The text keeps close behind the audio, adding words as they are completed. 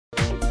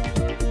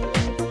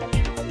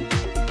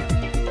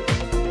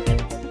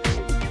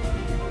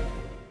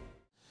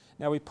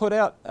Now we put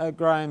out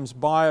Graham's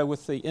bio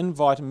with the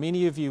invite, and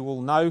many of you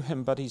will know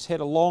him, but he's had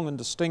a long and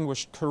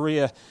distinguished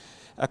career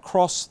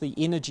across the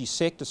energy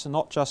sector, so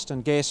not just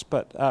in gas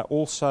but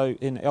also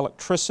in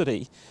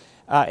electricity.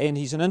 And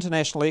he's an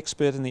international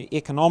expert in the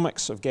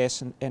economics of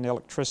gas and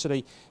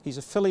electricity. He's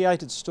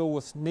affiliated still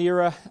with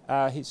NERA,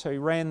 so he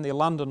ran their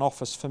London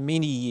office for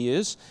many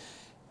years.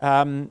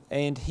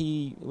 And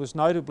he was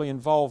notably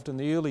involved in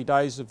the early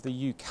days of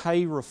the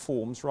UK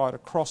reforms right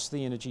across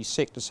the energy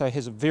sector, so he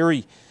has a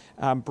very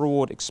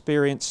broad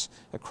experience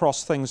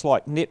across things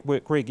like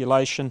network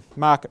regulation,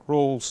 market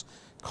rules,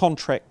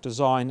 contract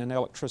design in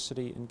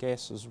electricity and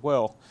gas as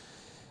well.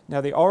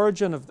 Now the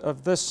origin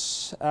of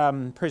this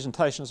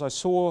presentation is I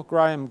saw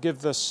Graham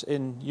give this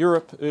in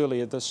Europe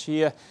earlier this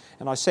year,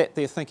 and I sat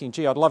there thinking,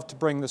 gee, I'd love to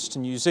bring this to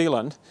New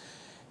Zealand.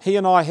 He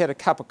and I had a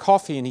cup of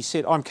coffee and he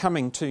said, I'm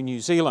coming to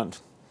New Zealand.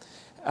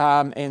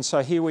 And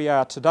so here we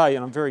are today,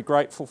 and I'm very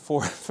grateful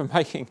for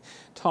making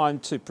time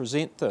to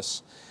present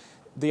this.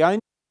 The only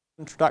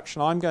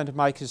introduction I'm going to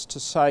make is to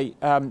say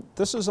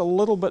this is a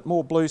little bit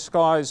more blue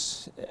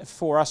skies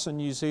for us in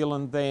New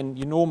Zealand than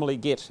you normally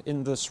get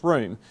in this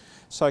room.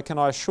 So can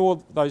I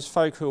assure those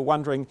folk who are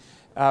wondering,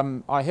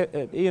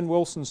 Ian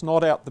Wilson's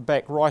not out the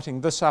back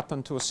writing this up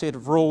into a set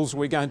of rules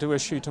we're going to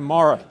issue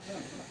tomorrow.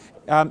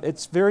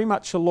 It's very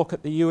much a look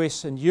at the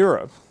US and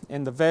Europe,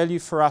 and the value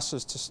for us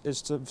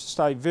is to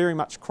stay very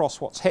much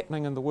across what's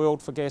happening in the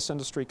world for gas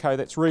industry co.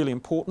 That's really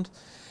important.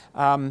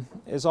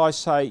 As I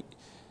say,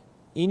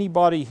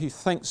 anybody who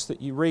thinks that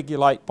you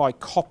regulate by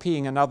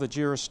copying another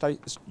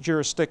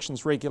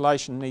jurisdiction's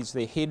regulation needs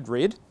their head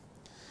read.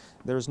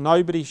 There is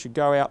nobody who should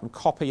go out and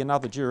copy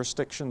another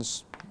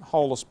jurisdiction's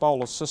holus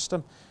bolus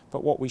system,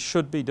 but what we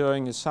should be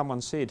doing, as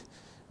someone said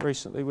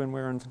recently when we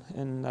were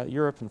in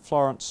Europe and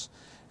Florence,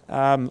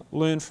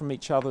 learn from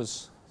each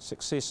other's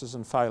successes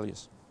and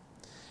failures.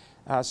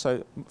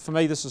 So for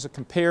me this is a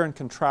compare and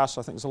contrast.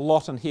 I think there's a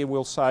lot in here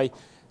we'll say,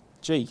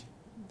 gee,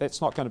 that's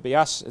not going to be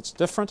us, it's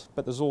different,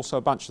 but there's also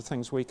a bunch of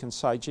things we can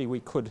say, gee, we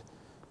could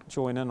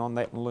join in on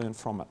that and learn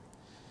from it.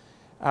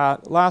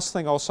 Last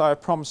thing I'll say, I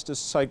promised is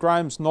to say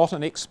Graham's not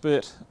an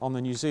expert on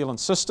the New Zealand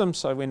system,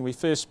 so when we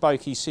first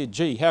spoke he said,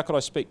 gee, how could I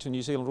speak to a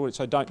New Zealand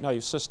audience? I don't know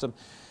your system.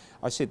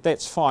 I said,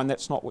 that's fine,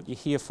 that's not what you're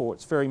here for.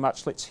 It's very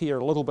much, let's hear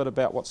a little bit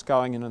about what's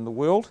going on in the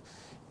world,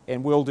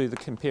 and we'll do the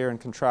compare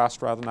and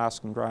contrast rather than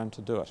asking Graham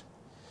to do it.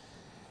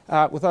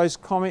 With those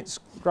comments,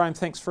 Graham,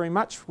 thanks very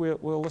much.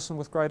 We'll listen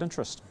with great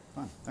interest.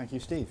 Fine. Thank you,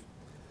 Steve.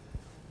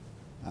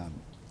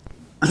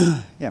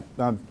 Yeah,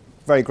 I'm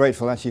very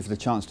grateful actually for the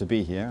chance to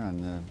be here,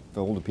 and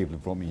for all the people who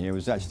brought me here. It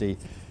was actually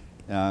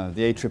the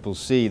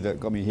ACCC that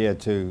got me here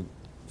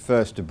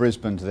first to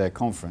Brisbane to their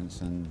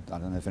conference, and I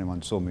don't know if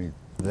anyone saw me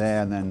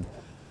there, and then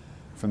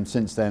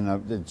since then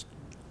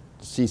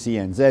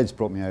CCNZ's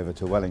brought me over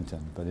to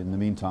Wellington, but in the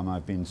meantime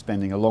I've been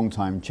spending a long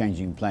time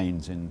changing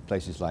planes in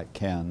places like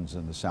Cairns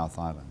and the South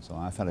Island, so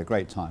I've had a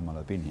great time while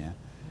I've been here.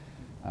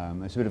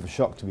 It's a bit of a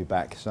shock to be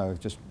back, so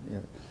just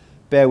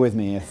bear with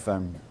me if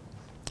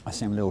I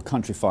seem a little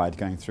countrified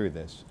going through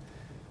this.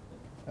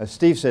 As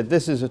Steve said,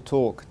 this is a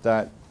talk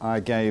that I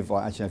gave,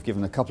 or actually I've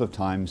given a couple of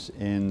times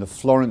in the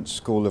Florence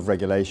School of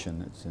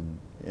Regulation.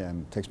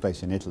 Takes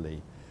place in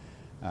Italy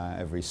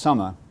every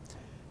summer.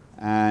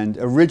 And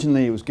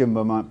originally it was given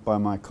by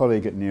my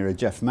colleague at NERA,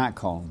 Jeff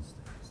Macholm,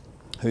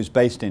 who's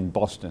based in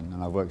Boston,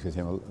 and I've worked with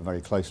him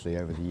very closely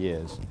over the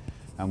years.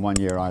 And one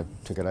year I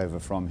took it over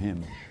from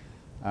him.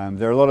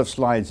 There are a lot of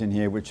slides in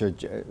here which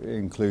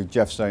include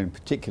Jeff's own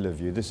particular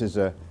view.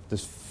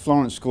 This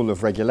Florence School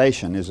of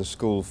Regulation is a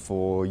school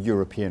for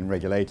European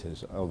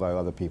regulators, although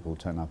other people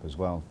turn up as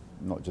well,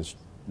 not just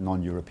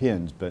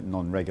non-Europeans, but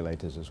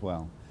non-regulators as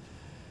well.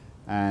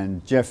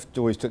 And Jeff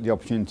always took the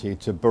opportunity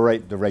to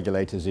berate the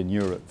regulators in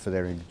Europe for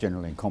their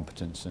general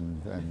incompetence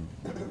and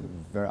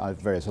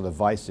various other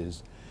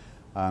vices.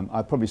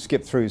 I'll probably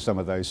skip through some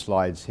of those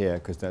slides here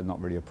because they're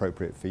not really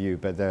appropriate for you,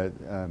 but they're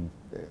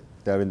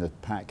in the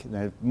pack.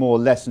 They're more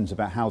lessons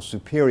about how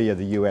superior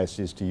the US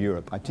is to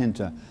Europe. I tend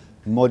to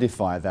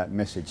modify that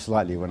message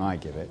slightly when I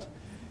give it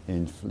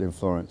in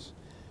Florence.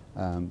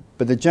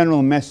 But the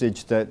general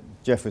message that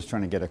Jeff was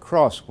trying to get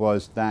across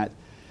was that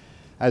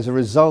as a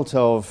result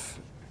of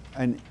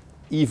an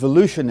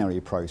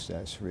evolutionary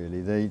process,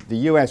 really, the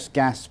US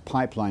gas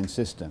pipeline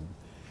system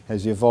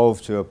has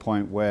evolved to a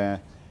point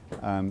where,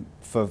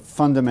 for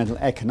fundamental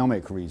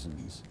economic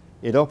reasons,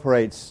 it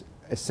operates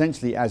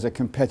essentially as a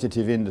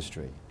competitive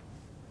industry.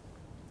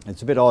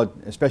 It's a bit odd,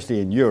 especially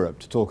in Europe,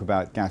 to talk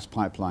about gas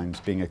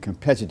pipelines being a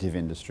competitive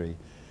industry,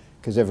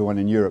 because everyone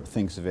in Europe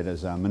thinks of it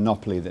as a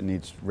monopoly that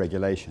needs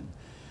regulation.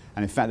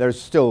 And in fact, there's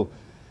still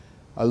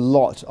a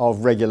lot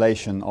of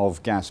regulation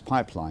of gas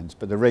pipelines,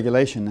 but the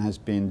regulation has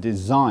been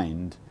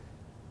designed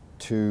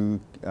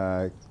to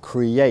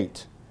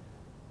create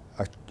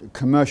a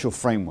commercial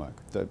framework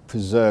that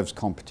preserves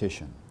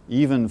competition,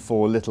 even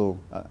for little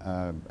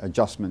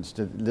adjustments,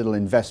 to little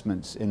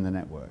investments in the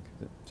network.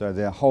 So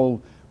the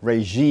whole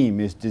regime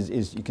is,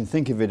 you can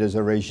think of it as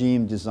a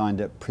regime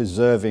designed at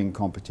preserving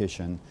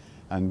competition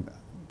and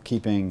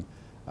keeping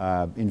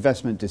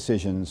Investment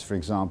decisions, for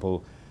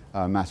example,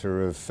 a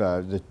matter of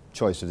the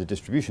choice of the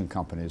distribution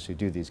companies who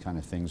do these kind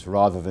of things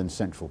rather than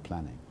central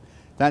planning.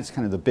 That's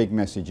kind of the big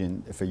message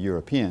for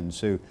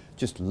Europeans who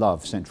just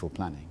love central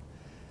planning.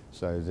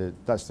 So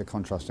that's the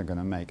contrast I'm going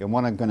to make. And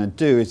what I'm going to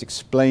do is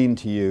explain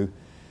to you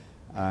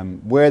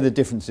where the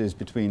differences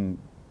between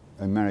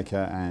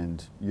America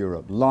and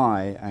Europe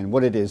lie and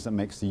what it is that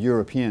makes the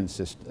European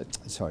system,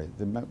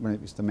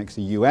 that makes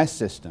the US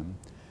system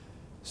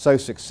so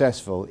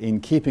successful in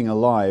keeping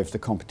alive the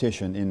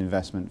competition in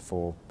investment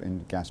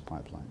in gas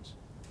pipelines.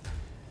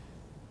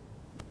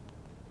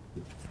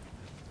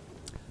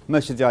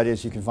 Most of the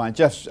ideas you can find.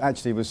 Jeff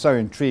actually was so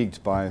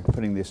intrigued by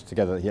putting this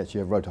together that he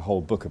actually wrote a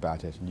whole book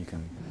about it, and you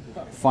can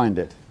find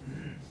it,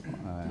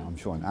 I'm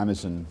sure, on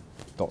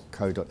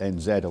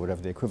amazon.co.nz or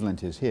whatever the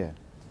equivalent is here.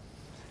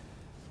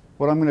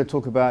 What I'm going to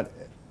talk about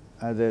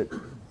are the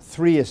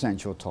three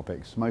essential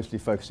topics, mostly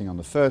focusing on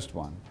the first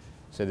one.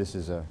 So this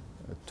is a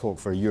talk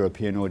for a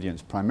European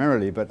audience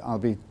primarily, but I'll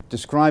be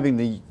describing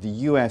the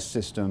US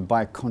system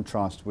by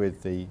contrast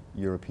with the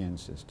European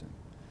system.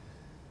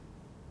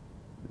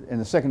 In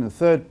the second and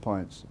third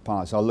parts,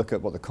 I'll look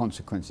at what the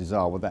consequences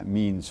are, what that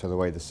means for the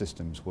way the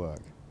systems work.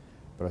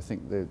 But I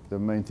think the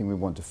main thing we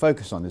want to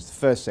focus on is the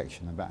first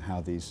section about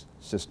how these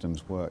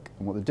systems work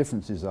and what the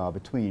differences are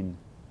between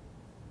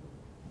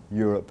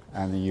Europe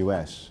and the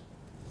US.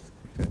 It's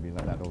going to be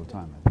like that all the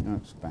time. I think. No,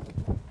 it's back.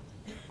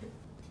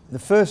 The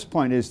first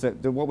point is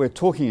that what we're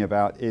talking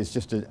about is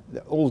just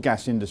all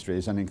gas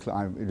industries, and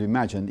I would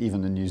imagine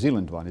even the New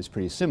Zealand one is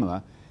pretty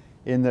similar,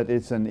 in that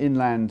it's an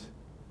inland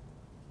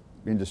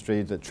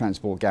industry that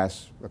transport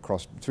gas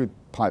through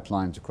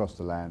pipelines across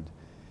the land.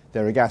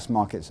 There are gas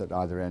markets at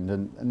either end,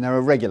 and there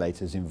are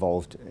regulators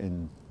involved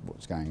in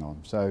what's going on.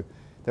 So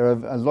there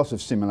are a lot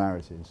of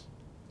similarities.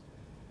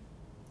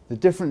 The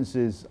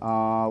differences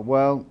are,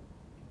 well,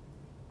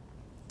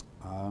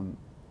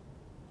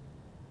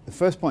 the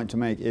first point to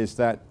make is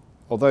that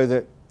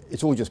although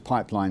it's all just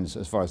pipelines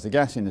as far as the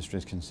gas industry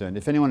is concerned,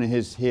 if anyone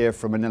is here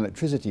from an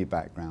electricity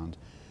background,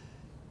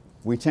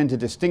 we tend to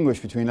distinguish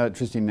between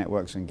electricity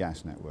networks and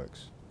gas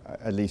networks,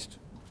 at least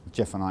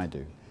Jeff and I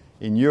do.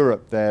 In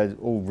Europe, they're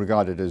all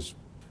regarded as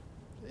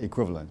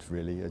equivalent,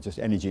 really, just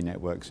energy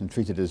networks and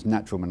treated as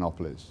natural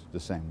monopolies the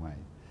same way.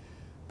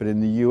 But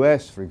in the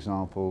US, for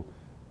example,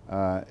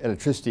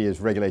 electricity is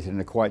regulated in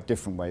a quite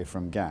different way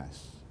from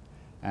gas.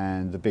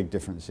 And the big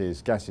difference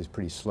is gas is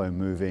pretty slow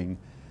moving.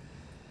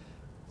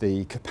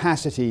 The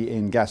capacity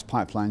in gas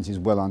pipelines is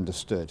well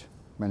understood.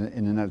 In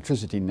an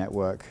electricity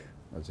network,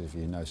 as if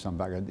you know some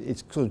background,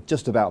 it's sort of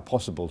just about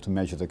possible to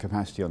measure the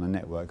capacity on a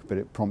network, but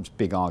it prompts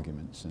big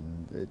arguments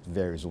and it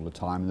varies all the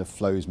time and the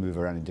flows move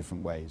around in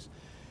different ways.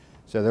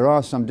 So there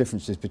are some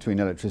differences between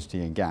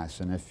electricity and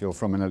gas, and if you're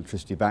from an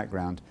electricity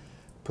background,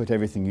 put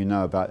everything you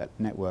know about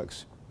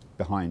networks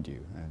behind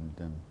you,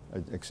 and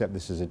accept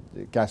this as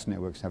gas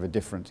networks have a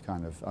different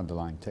kind of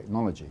underlying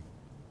technology.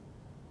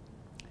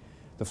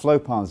 The flow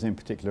paths in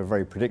particular are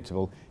very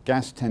predictable.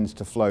 Gas tends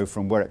to flow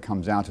from where it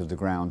comes out of the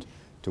ground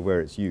to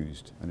where it's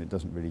used, and it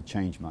doesn't really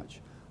change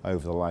much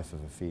over the life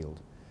of a field.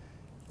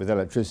 With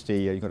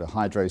electricity, you've got a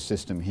hydro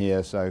system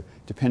here, so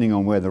depending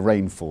on where the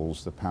rain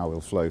falls, the power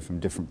will flow from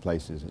different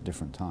places at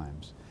different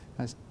times.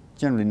 That's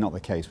generally not the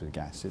case with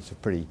gas. It's a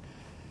pretty,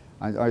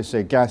 I would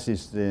say gas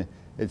is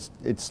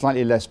it's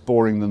slightly less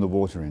boring than the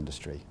water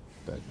industry,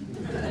 but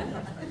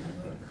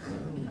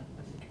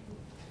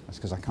that's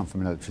because I come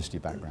from an electricity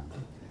background.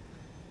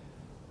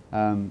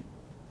 I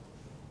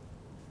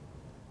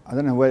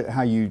don't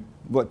know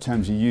what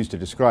terms you use to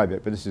describe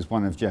it, but this is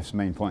one of Jeff's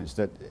main points,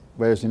 that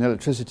whereas in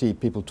electricity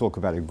people talk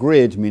about a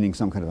grid, meaning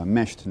some kind of a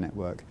meshed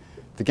network,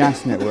 the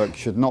gas network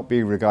should not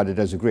be regarded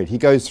as a grid. He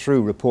goes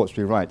through reports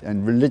we write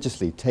and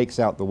religiously takes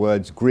out the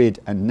words grid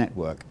and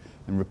network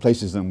and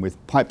replaces them with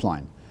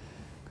pipeline,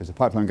 because the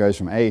pipeline goes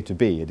from A to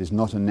B. It is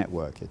not a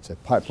network. It's a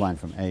pipeline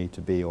from A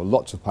to B, or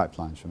lots of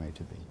pipelines from A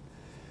to B.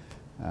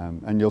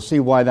 And you'll see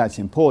why that's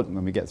important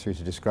when we get through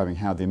to describing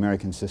how the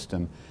American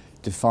system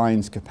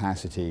defines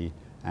capacity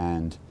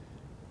and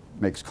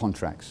makes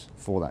contracts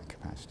for that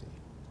capacity.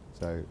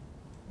 So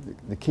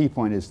the key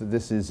point is that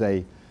this is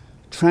a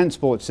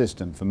transport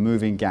system for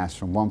moving gas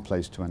from one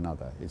place to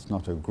another. It's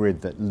not a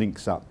grid that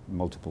links up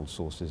multiple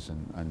sources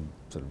and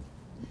sort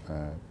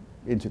of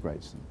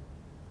integrates them.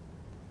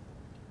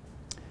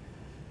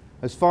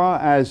 As far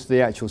as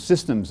the actual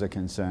systems are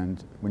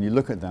concerned, when you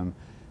look at them,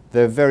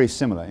 they're very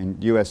similar in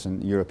US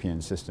and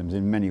European systems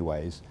in many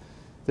ways.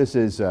 This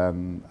is a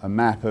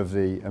map of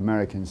the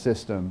American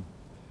system,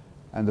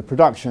 and the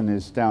production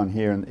is down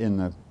here in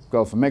the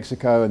Gulf of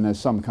Mexico, and there's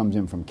some comes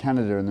in from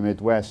Canada in the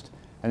Midwest,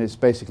 and it's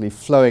basically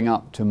flowing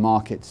up to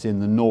markets in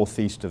the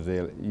northeast of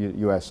the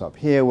US up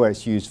here, where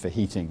it's used for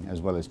heating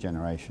as well as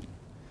generation.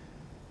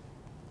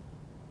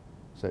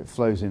 So it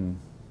flows in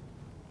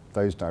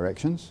those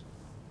directions.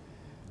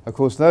 Of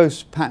course,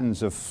 those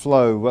patterns of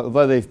flow,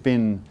 although they've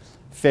been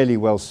fairly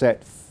well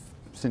set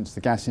since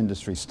the gas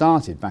industry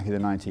started back in the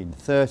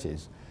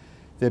 1930s,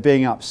 they're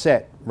being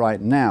upset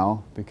right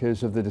now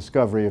because of the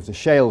discovery of the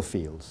shale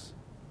fields.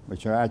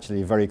 which are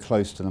actually very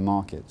close to the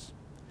markets.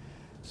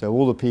 So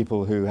all the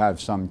people who have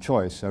some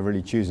choice are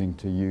really choosing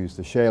to use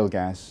the shale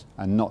gas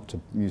and not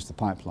to use the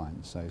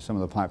pipelines. So some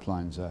of the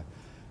pipelines are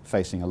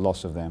facing a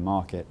loss of their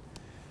market.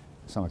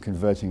 Some are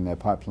converting their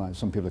pipelines,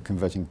 some people are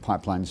converting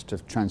pipelines to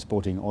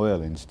transporting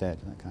oil instead,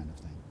 that kind of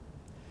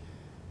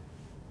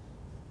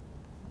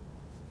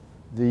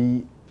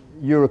thing.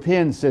 The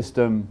European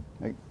system,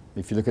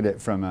 if you look at it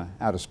from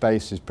outer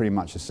space, is pretty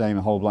much the same,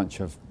 a whole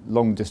bunch of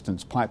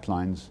long-distance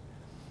pipelines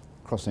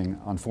crossing,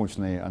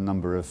 unfortunately, a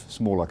number of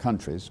smaller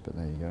countries, but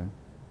there you go.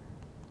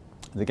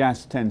 The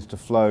gas tends to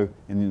flow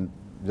in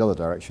the other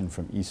direction,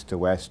 from east to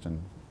west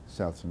and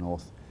south to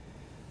north.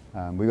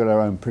 We've got our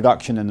own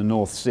production in the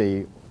North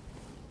Sea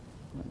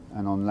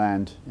and on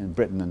land in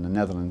Britain and the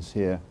Netherlands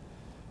here.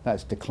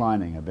 That's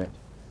declining a bit.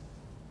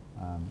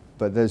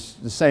 But there's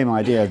the same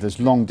idea. There's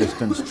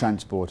long-distance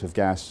transport of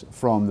gas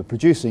from the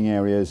producing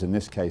areas, in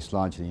this case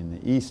largely in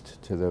the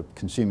east, to the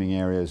consuming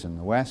areas in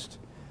the west.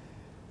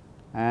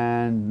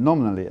 And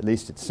nominally, at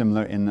least, it's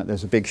similar in that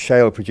there's a big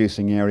shale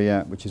producing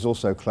area which is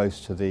also close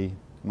to the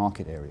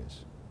market areas.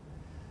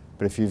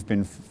 But if you've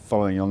been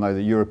following, you'll know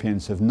that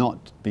Europeans have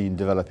not been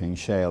developing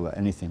shale at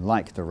anything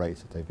like the rate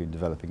that they've been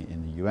developing it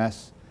in the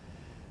US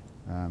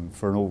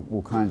for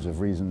all kinds of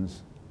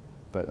reasons,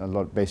 but a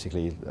lot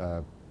basically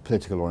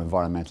political or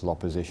environmental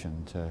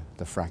opposition to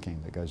the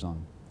fracking that goes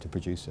on to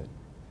produce it.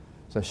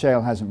 So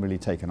shale hasn't really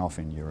taken off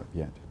in Europe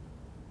yet.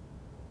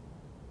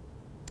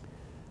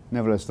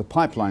 Nevertheless, the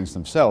pipelines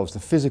themselves, the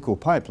physical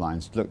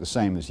pipelines, look the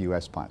same as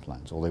US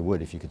pipelines, or they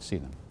would if you could see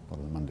them, a lot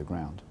of them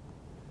underground.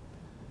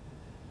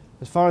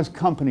 As far as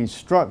company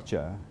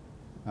structure,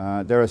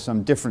 there are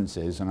some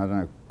differences, and I don't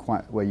know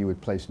quite where you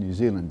would place New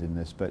Zealand in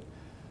this, but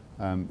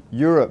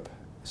Europe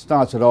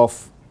started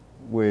off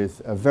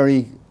with a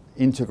very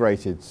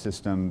integrated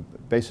system,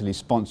 basically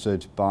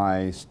sponsored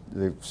by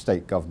the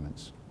state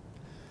governments.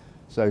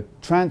 So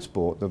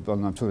transport, I'm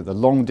talking about the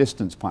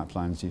long-distance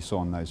pipelines you saw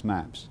on those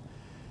maps,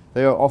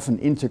 they are often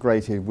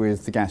integrated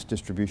with the gas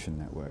distribution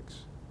networks.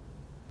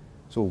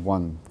 It's all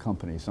one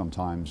company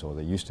sometimes, or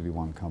there used to be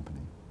one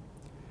company.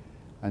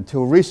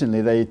 Until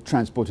recently, they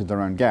transported their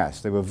own gas.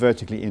 They were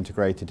vertically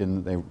integrated in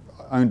that they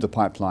owned the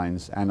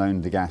pipelines and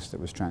owned the gas that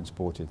was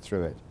transported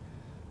through it.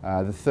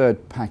 The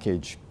third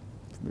package,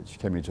 which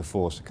came into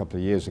force a couple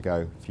of years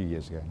ago, a few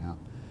years ago now,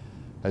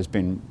 has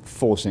been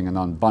forcing an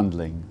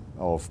unbundling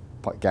of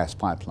gas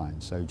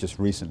pipelines. So just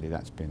recently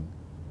that's been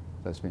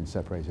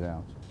separated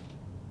out.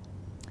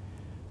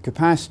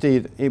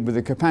 With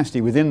the capacity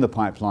within the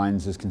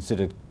pipelines is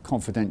considered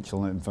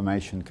confidential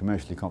information,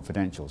 commercially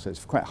confidential. So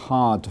it's quite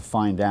hard to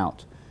find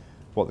out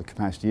what the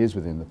capacity is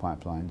within the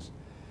pipelines.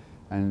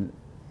 And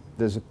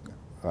there's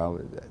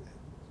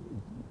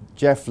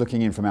Jeff,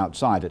 looking in from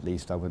outside at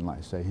least, I wouldn't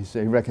like to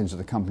say, he reckons that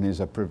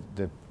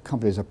the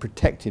companies are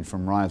protected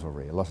from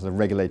rivalry. A lot of the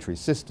regulatory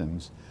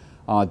systems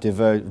are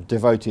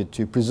devoted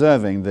to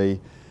preserving the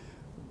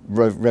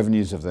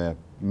revenues of their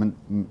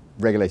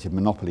regulated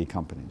monopoly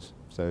companies.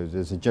 So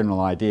there's a general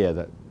idea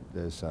that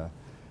there's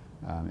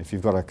if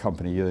you've got a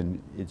company,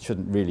 then it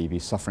shouldn't really be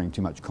suffering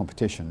too much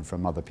competition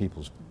from other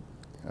people's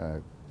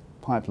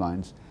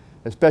pipelines,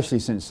 especially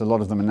since a lot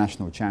of them are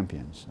national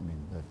champions. I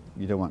mean,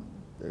 you don't want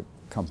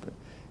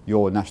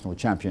your national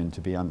champion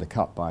to be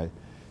undercut by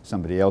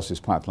somebody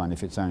else's pipeline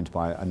if it's owned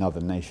by another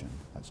nation.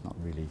 That's not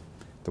really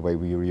the way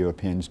we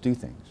Europeans do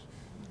things.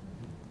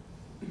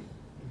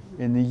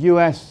 In the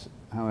US,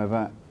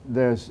 however,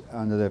 there's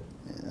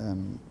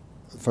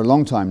for a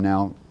long time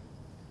now,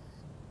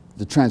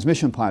 the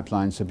transmission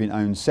pipelines have been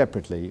owned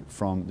separately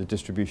from the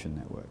distribution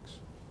networks.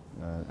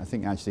 I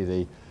think actually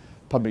the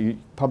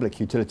Public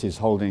Utilities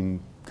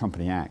Holding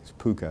Company Act,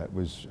 PUCA,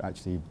 was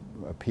actually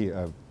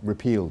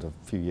repealed a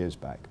few years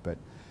back, but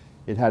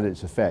it had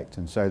its effect,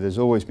 and so there's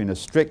always been a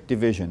strict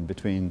division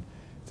between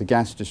the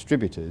gas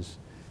distributors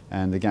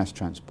and the gas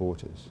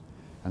transporters,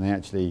 and they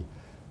actually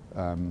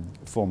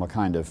form a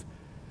kind of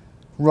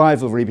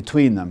rivalry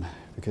between them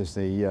because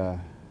they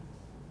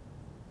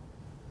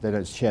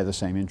don't share the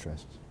same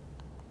interests.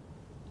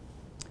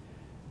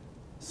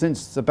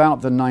 Since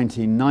about the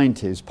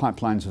 1990s,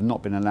 pipelines have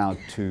not been allowed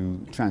to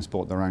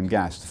transport their own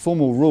gas. The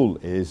formal rule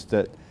is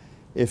that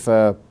if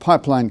a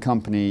pipeline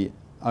company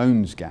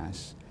owns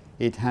gas,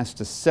 it has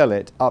to sell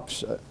it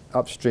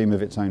upstream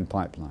of its own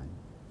pipeline.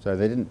 So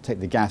they didn't take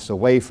the gas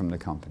away from the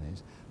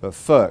companies, but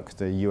FERC,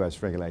 the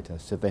US regulator,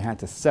 said they had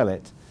to sell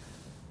it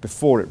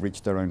before it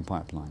reached their own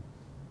pipeline.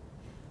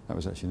 That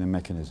was actually the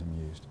mechanism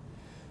used.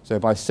 So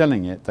by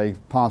selling it, they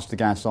passed the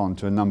gas on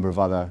to a number of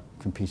other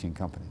competing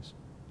companies.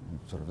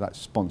 Sort of that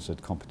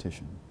sponsored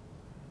competition.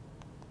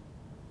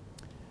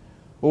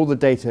 All the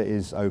data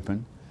is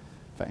open.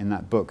 In fact, in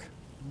that book,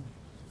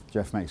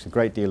 Jeff makes a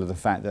great deal of the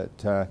fact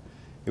that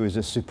it was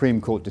a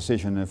Supreme Court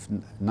decision of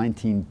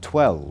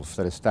 1912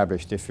 that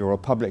established if you're a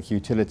public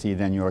utility,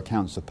 then your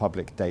accounts are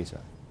public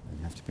data and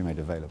you have to be made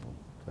available.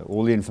 So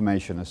all the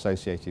information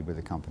associated with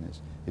the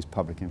companies is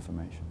public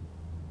information.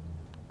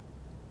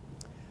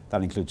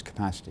 That includes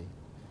capacity.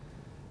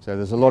 So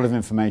there's a lot of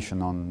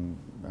information on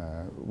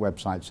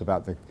websites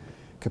about the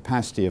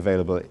capacity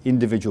available at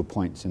individual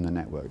points in the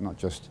network, not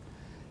just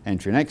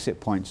entry and exit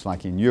points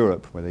like in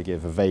Europe where they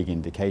give a vague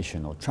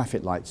indication or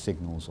traffic light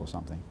signals or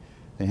something.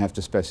 They have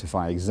to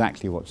specify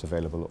exactly what's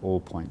available at all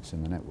points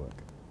in the network.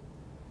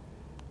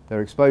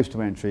 They're exposed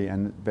to entry,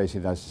 and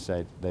basically, as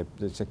I say,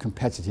 it's a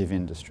competitive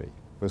industry.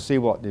 We'll see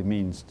what it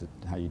means,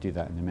 how you do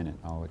that in a minute.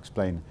 I'll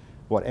explain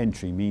what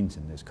entry means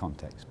in this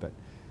context. But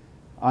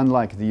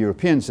unlike the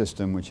European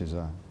system, which is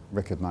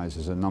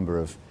recognizes a number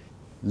of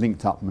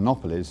linked up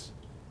monopolies,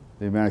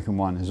 the American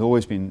one has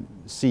always been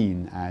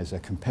seen as a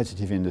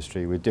competitive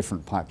industry with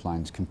different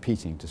pipelines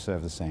competing to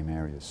serve the same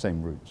areas,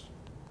 same routes.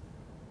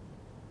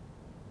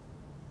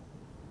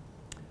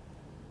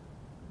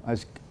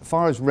 As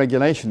far as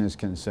regulation is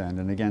concerned,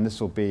 and again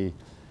this will be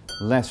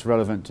less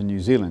relevant to New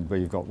Zealand where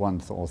you've got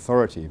one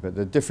authority, but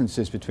the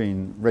differences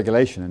between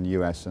regulation in the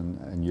US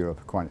and Europe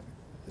are quite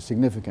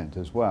significant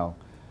as well.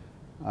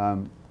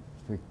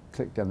 If we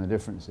click down the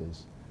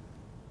differences,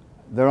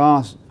 there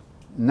are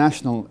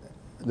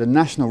the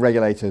national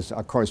regulators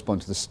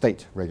correspond to the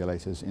state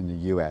regulators in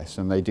the US,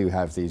 and they do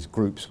have these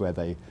groups where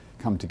they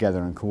come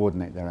together and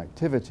coordinate their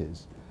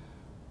activities.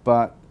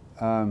 But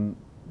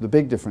the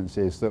big difference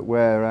is that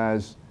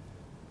whereas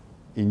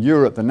in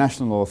Europe the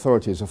national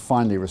authorities are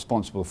finally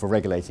responsible for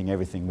regulating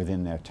everything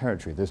within their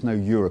territory, there's no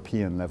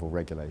European level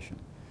regulation.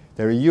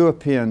 There are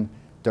European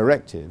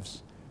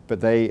directives,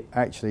 but they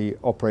actually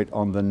operate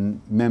on the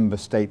member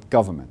state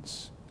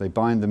governments. They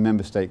bind the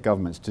member state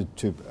governments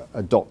to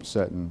adopt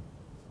certain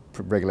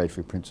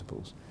regulatory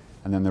principles,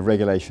 and then the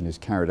regulation is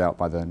carried out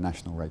by the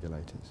national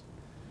regulators.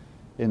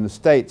 In the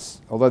States,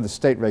 although the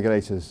state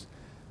regulators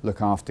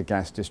look after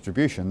gas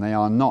distribution, they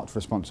are not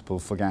responsible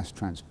for gas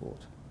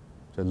transport.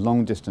 So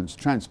long distance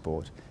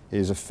transport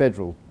is a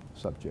federal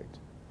subject,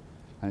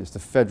 and it's the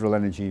Federal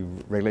Energy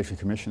Regulatory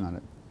Commission,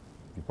 and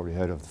you've probably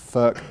heard of the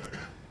FERC,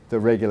 that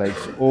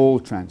regulates all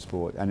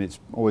transport, and it's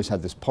always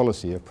had this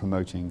policy of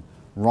promoting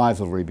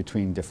rivalry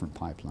between different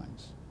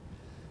pipelines.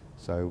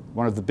 So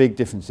one of the big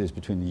differences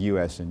between the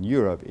US and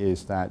Europe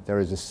is that there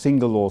is a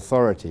single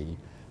authority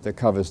that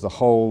covers the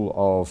whole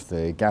of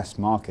the gas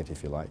market,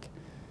 if you like,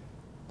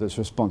 that's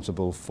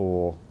responsible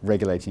for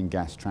regulating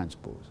gas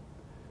transport.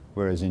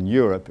 Whereas in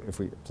Europe,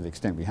 to the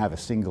extent we have a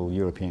single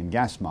European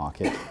gas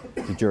market,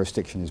 the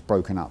jurisdiction is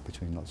broken up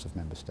between lots of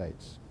member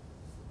states.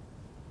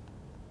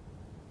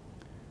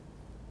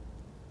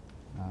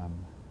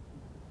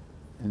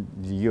 In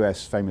the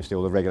US, famously,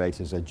 all the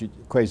regulators are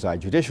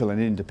quasi-judicial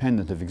and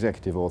independent of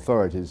executive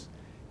authorities.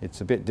 It's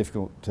a bit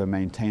difficult to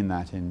maintain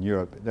that in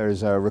Europe. There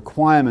is a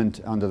requirement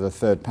under the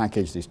third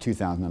package, these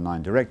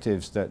 2009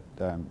 directives, that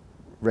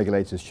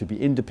regulators should be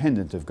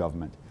independent of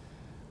government.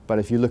 But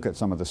if you look at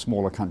some of the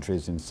smaller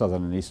countries in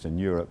southern and eastern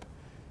Europe,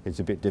 it's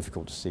a bit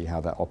difficult to see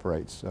how that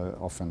operates.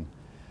 Often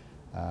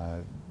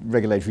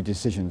regulatory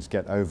decisions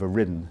get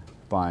overridden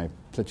by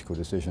political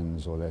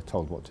decisions, or they're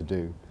told what to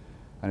do.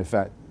 And in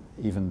fact,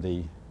 even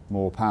the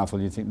more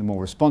powerful, you'd think the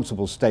more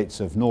responsible states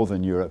of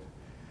northern Europe,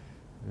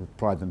 who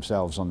pride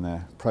themselves on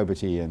their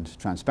probity and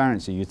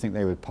transparency, you'd think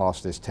they would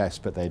pass this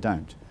test, but they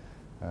don't.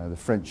 The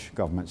French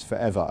government's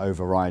forever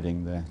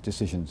overriding the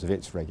decisions of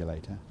its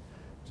regulator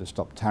to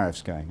stop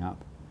tariffs going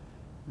up.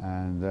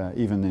 And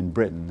even in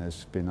Britain,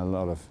 there's been a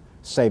lot of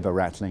saber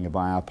rattling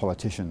by our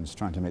politicians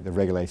trying to make the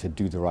regulator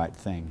do the right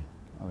thing,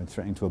 or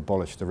threatening to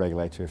abolish the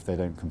regulator if they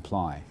don't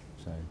comply.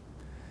 So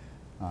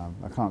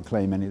I can't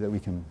claim any that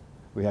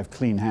we have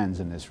clean hands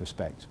in this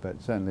respect,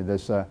 but certainly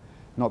there's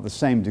not the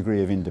same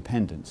degree of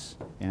independence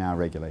in our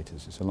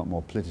regulators. It's a lot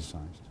more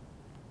politicized.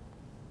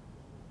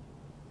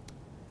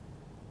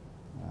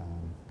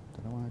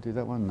 Did I want to do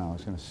that one? No, I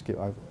was going to skip.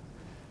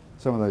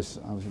 Some of those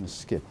I was going to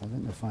skip. I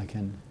don't know if I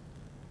can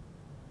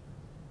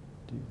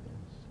do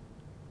this.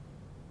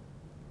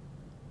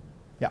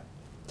 Yeah.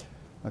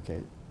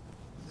 Okay.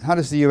 How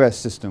does the US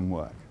system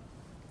work?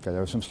 Okay,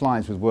 there are some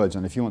slides with words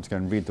on. If you want to go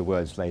and read the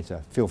words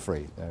later, feel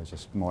free. There's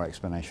just more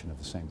explanation of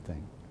the same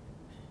thing.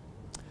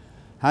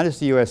 How does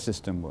the US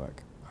system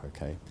work?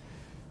 Okay.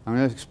 I'm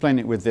going to explain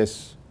it with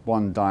this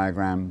one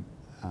diagram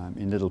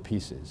in little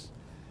pieces.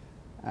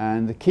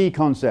 And the key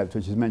concept,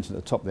 which is mentioned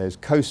at the top there, is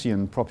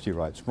Coasean property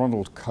rights.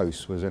 Ronald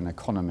Coase was an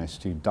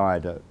economist who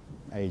died at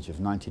the age of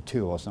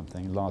 92 or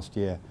something last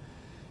year.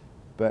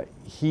 But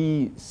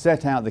he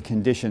set out the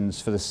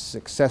conditions for the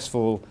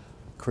successful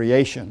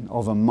creation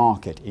of a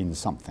market in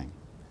something.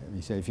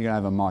 He said if you're going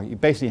to have a market, you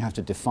basically have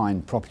to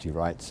define property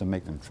rights and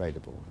make them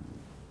tradable.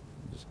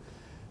 There's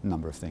a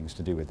number of things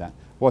to do with that.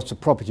 What's a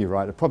property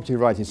right? A property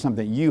right is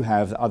something you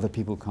have that other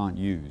people can't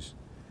use.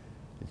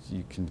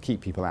 You can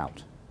keep people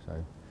out.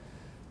 So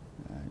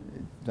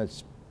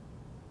that's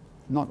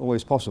not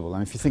always possible.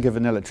 And if you think of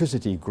an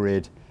electricity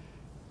grid,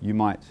 you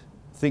might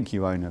think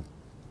you own a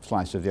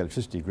slice of the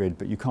electricity grid,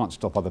 but you can't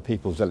stop other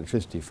people's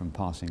electricity from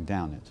passing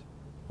down it.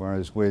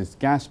 Whereas with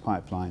gas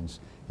pipelines,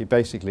 it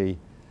basically,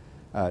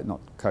 not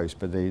Coast,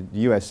 but the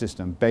US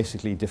system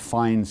basically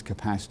defines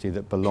capacity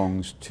that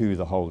belongs to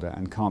the holder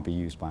and can't be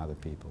used by other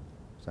people.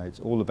 So it's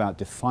all about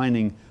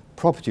defining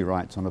property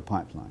rights on a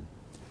pipeline.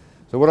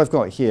 So what I've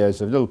got here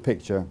is a little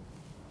picture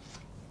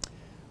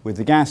with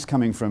the gas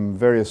coming from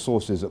various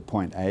sources at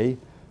point A,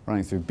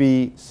 running through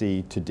B,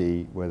 C to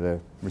D, where the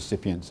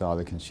recipients are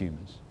the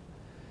consumers.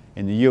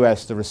 In the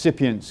US, the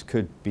recipients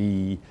could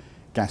be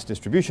gas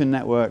distribution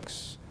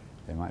networks,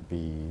 there might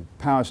be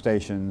power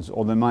stations,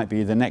 or there might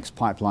be the next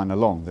pipeline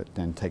along that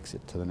then takes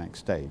it to the next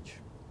stage.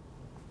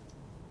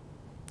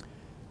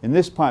 In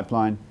this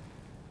pipeline,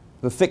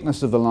 the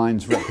thickness of the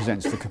lines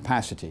represents the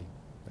capacity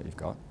that you've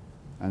got.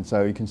 And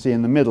so you can see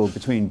in the middle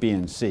between B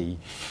and C,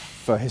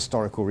 for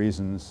historical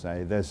reasons,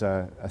 say, there's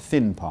a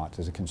thin part,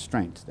 there's a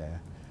constraint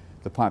there.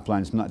 The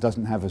pipeline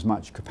doesn't have as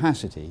much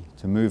capacity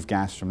to move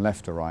gas from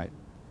left to right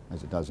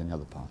as it does in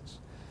other parts.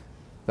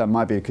 That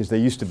might be because there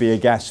used to be a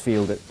gas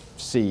field at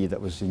C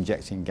that was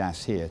injecting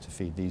gas here to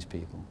feed these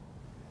people.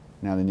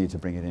 Now they need to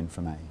bring it in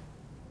from A.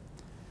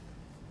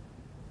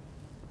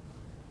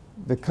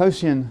 The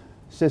Gaussian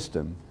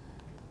system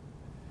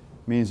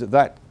means that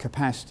that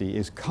capacity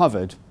is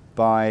covered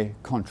by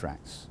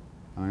contracts.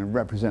 I'm going to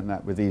represent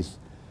that with these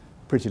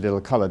pretty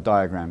little colored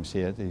diagrams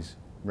here, these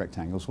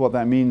rectangles. What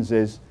that means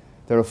is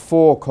there are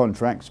 4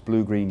 contracts,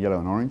 blue, green, yellow,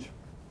 and orange,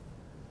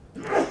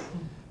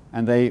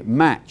 and they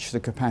match the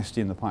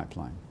capacity in the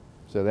pipeline.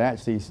 So they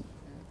actually,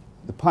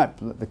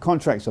 the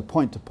contracts are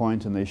point to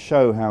point, and they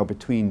show how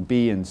between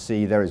B and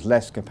C there is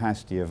less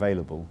capacity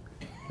available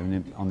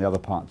than on the other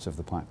parts of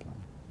the pipeline.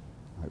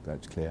 I hope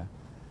that's clear.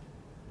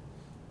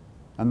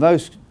 And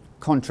those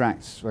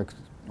contracts,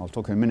 I'll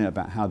talk in a minute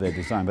about how they're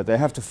designed, but they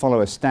have to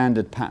follow a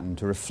standard pattern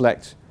to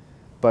reflect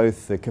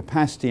both the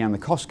capacity and the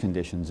cost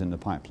conditions in the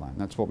pipeline.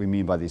 That's what we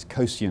mean by these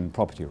Gaussian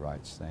property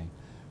rights. They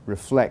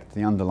reflect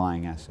the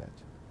underlying asset.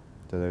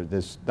 So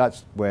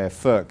that's where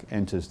FERC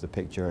enters the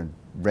picture and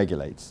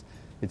regulates.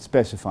 It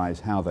specifies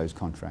how those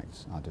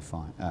contracts are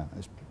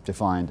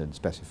defined and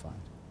specified.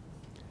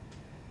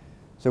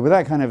 So with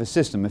that kind of a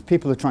system, if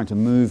people are trying to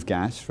move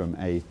gas from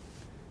A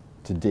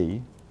to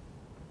D,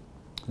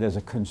 there's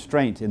a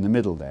constraint in the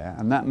middle there,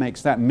 and that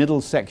makes that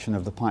middle section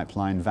of the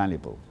pipeline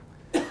valuable.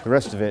 The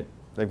rest of it,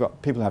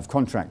 people have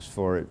contracts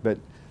for it, but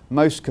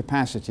most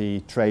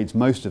capacity trades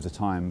most of the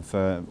time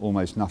for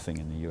almost nothing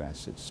in the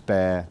US. It's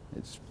spare,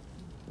 it's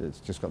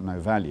just got no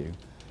value.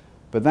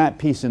 But that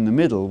piece in the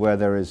middle where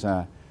there is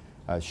a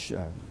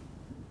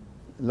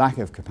lack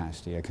of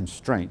capacity, a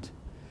constraint,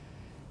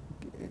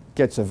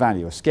 gets a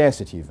value, a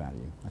scarcity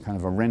value, a kind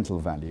of a rental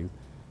value.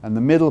 And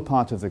the middle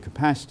part of the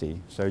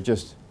capacity, so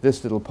just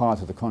this little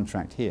part of the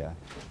contract here,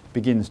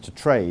 begins to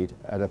trade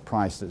at a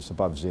price that's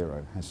above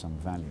zero, has some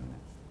value in it.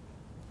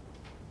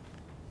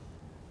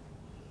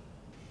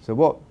 So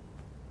what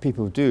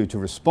people do to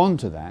respond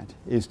to that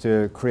is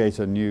to create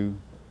a new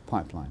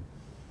pipeline.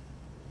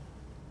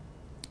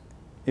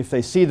 If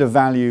they see the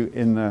value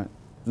in the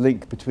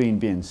link between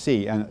B and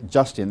C, and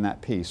just in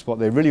that piece, what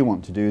they really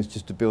want to do is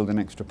just to build an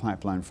extra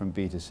pipeline from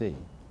B to C.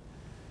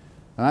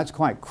 And that's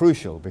quite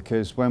crucial,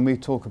 because when we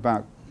talk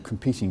about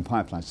competing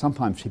pipelines,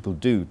 sometimes people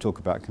do talk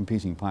about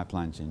competing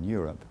pipelines in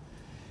Europe.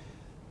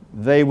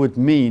 They would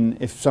mean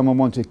if someone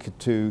wanted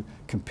to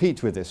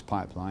compete with this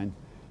pipeline,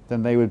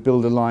 then they would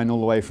build a line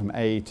all the way from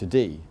A to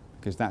D,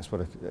 because that's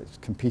what it's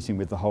competing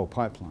with the whole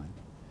pipeline.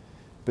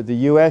 But the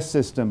US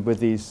system with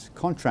these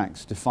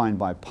contracts defined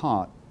by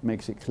part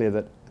makes it clear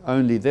that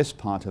only this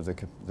part of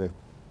the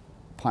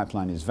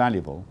pipeline is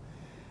valuable,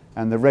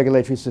 and the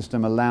regulatory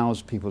system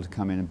allows people to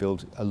come in and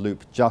build a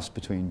loop just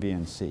between B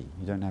and C.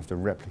 You don't have to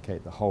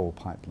replicate the whole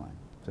pipeline.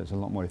 So it's a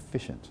lot more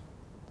efficient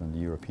than the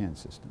European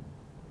system.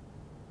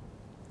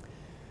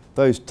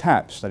 Those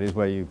taps, that is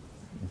where you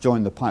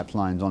join the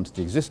pipelines onto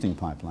the existing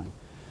pipeline,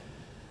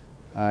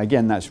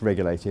 again, that's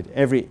regulated.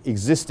 Every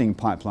existing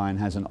pipeline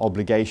has an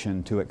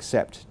obligation to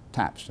accept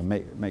taps,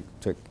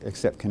 to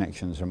accept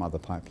connections from other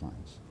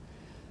pipelines.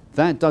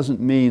 That doesn't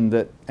mean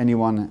that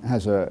anyone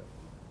has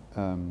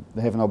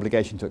they have an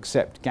obligation to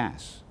accept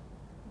gas.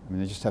 I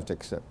mean, they just have to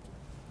accept.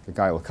 The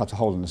guy will cut a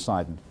hole in the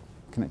side and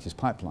connect his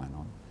pipeline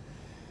on.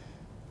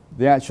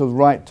 The actual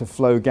right to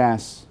flow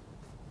gas,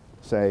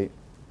 say,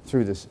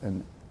 through this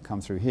and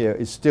come through here,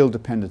 is still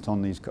dependent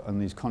on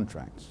these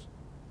contracts.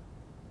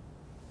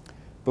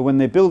 But when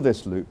they build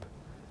this loop,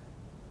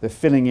 they're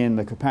filling in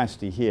the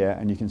capacity here,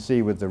 and you can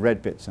see with the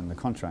red bits in the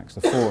contracts,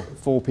 the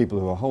four people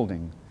who are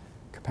holding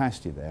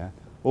capacity there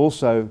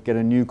also get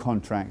a new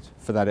contract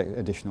for that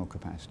additional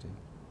capacity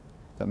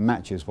that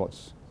matches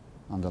what's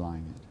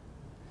underlying it.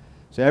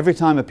 So every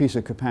time a piece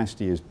of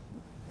capacity is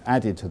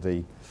added to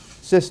the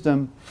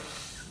system,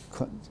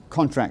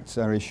 contracts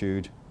are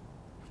issued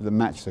that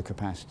match the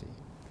capacity.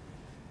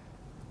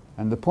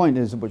 And the point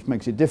is, which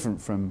makes it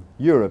different from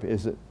Europe,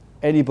 is that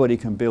anybody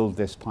can build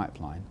this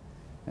pipeline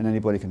and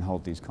anybody can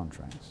hold these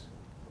contracts.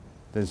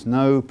 There's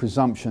no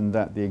presumption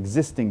that the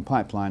existing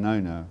pipeline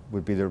owner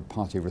would be the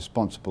party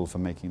responsible for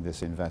making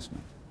this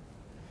investment.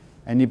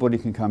 Anybody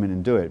can come in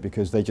and do it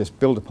because they just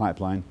build a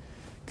pipeline,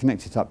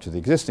 connect it up to the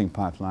existing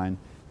pipeline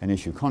and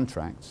issue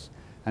contracts.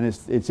 And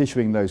it's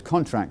issuing those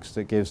contracts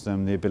that gives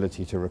them the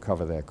ability to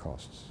recover their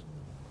costs.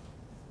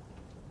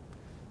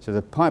 So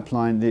the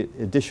pipeline, the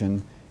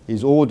addition,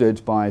 is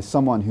ordered by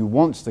someone who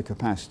wants the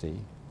capacity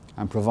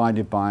and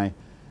provided by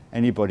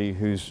anybody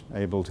who's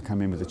able to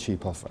come in with a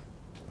cheap offer.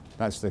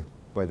 That's the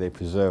way they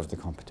preserve the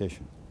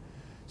competition.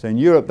 So in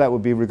Europe, that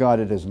would be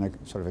regarded as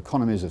sort of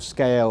economies of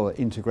scale,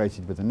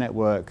 integrated with the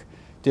network,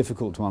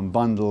 difficult to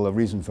unbundle, a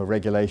reason for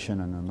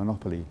regulation and a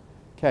monopoly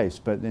case.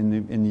 But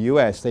in the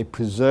US, they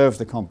preserve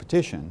the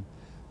competition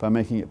by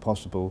making it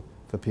possible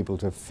for people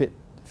to for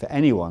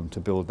anyone to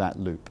build that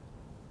loop.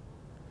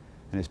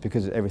 And it's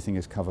because everything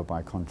is covered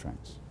by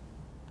contracts.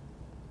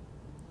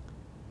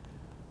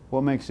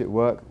 What makes it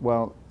work?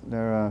 Well,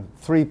 there are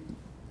three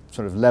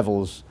sort of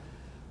levels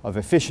of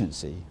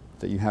efficiency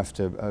that you have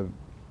to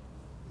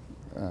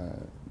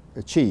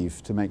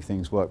achieve to make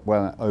things work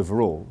well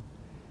overall.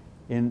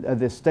 At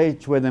the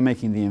stage where they're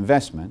making the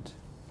investment,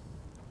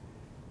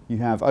 you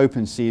have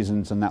open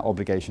seasons and that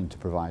obligation to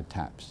provide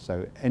taps.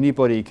 So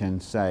anybody can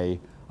say,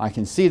 I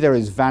can see there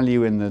is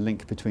value in the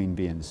link between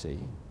B and C.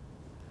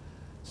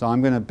 So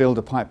I'm going to build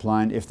a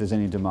pipeline if there's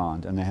any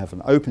demand. And they have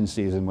an open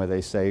season where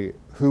they say,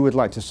 who would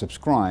like to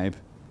subscribe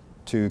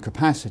to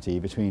capacity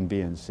between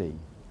B and C?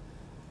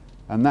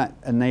 And that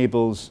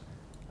enables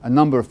a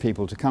number of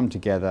people to come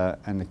together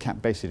and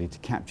basically to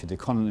capture the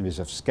economies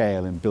of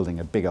scale in building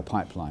a bigger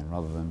pipeline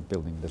rather than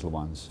building little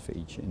ones for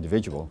each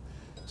individual.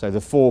 So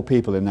the 4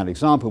 people in that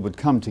example would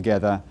come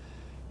together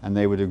and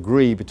they would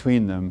agree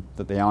between them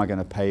that they are going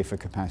to pay for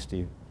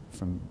capacity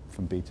from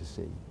B to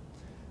C.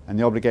 And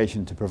the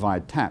obligation to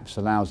provide taps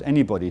allows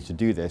anybody to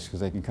do this because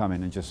they can come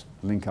in and just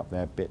link up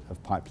their bit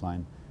of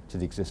pipeline to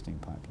the existing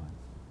pipeline.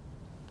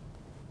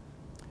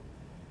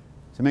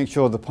 To make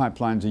sure the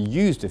pipelines are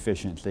used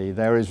efficiently,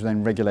 there is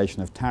then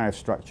regulation of tariff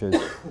structures.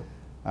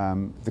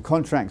 The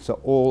contracts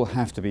all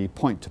have to be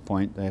point to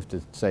point. They have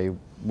to say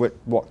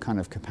what kind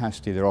of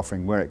capacity they're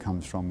offering, where it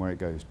comes from, where it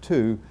goes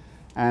to.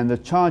 And the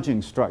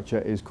charging structure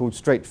is called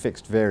straight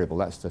fixed variable.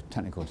 That's the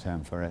technical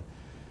term for it.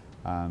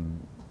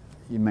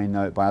 You may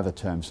know it by other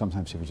terms.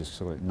 Sometimes people just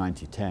call it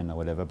 90-10 or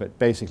whatever. But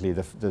basically,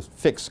 the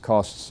fixed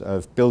costs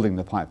of building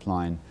the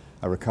pipeline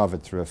are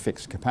recovered through a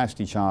fixed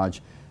capacity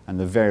charge, and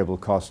the variable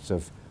costs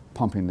of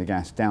pumping the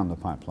gas down the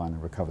pipeline are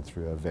recovered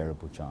through a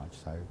variable charge.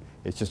 So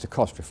it's just a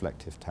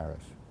cost-reflective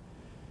tariff.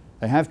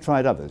 They have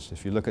tried others.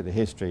 If you look at the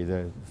history,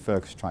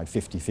 FERC's tried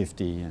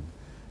 50-50 and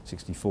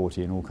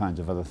 60-40 and all kinds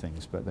of other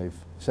things, but they've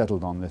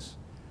settled on this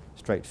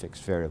straight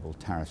fixed variable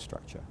tariff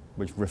structure,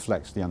 which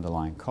reflects the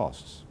underlying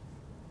costs.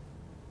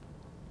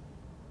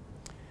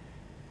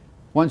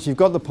 Once you've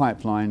got the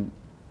pipeline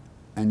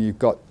and you've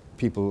got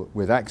people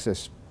with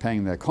access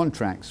paying their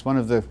contracts, one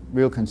of the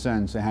real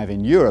concerns they have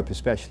in Europe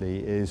especially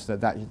is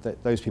that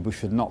those people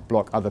should not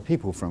block other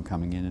people from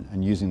coming in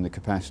and using the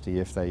capacity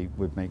if they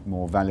would make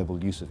more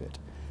valuable use of it.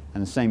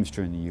 And the same is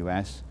true in the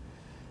US.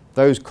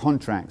 Those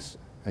contracts,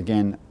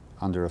 again,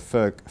 under a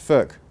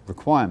FERC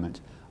requirement,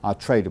 are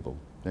tradable.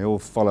 They all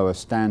follow a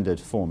standard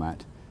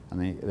format,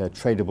 and they're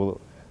tradable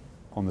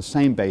on the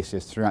same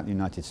basis throughout the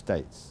United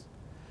States.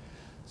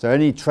 So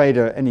any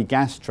trader, any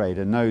gas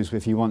trader knows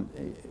if he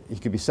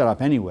could be set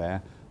up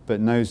anywhere, but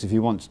knows if he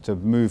wants to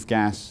move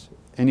gas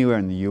anywhere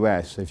in the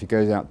US, so if he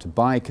goes out to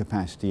buy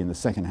capacity in the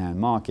second-hand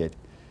market,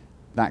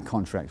 that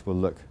contract will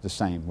look the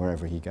same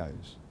wherever he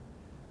goes.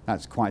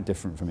 That's quite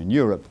different from in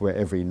Europe, where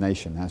every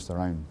nation has their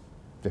own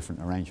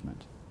different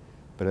arrangement.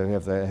 But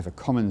they have a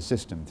common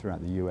system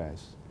throughout the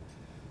US.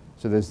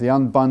 So there's the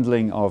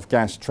unbundling of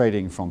gas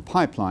trading from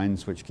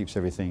pipelines, which keeps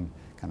everything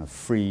kind of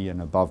free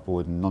and above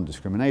board and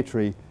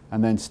non-discriminatory,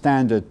 and then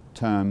standard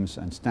terms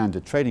and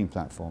standard trading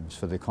platforms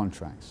for the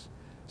contracts.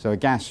 So a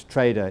gas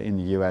trader in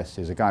the US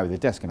is a guy with a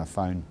desk and a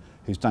phone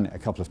who's done it a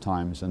couple of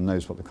times and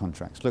knows what the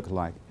contracts look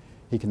like.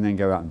 He can then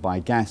go out and buy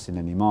gas in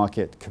any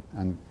market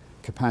and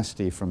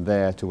capacity from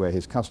there to where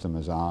his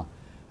customers are,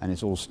 and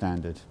it's all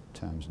standard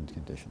terms and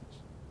conditions.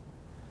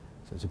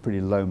 So it's a pretty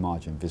low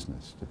margin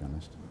business, to be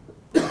honest.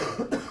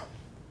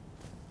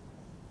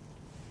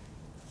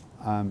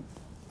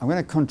 I'm going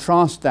to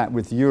contrast that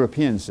with the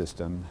European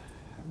system,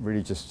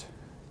 really just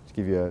to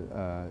give you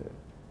a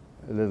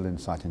little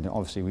insight into it.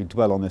 Obviously, we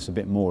dwell on this a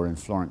bit more in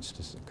Florence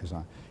because it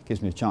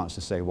gives me a chance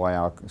to say why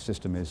our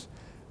system is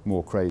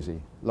more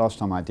crazy. Last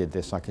time I did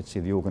this, I could see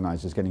the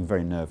organisers getting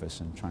very nervous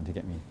and trying to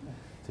get me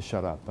to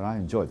shut up, but I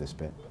enjoyed this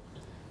bit.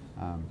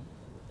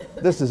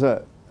 This is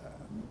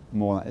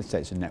let's say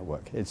it's a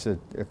network. It's a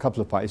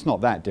couple of parts. It's not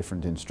that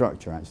different in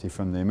structure, actually,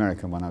 from the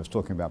American one I was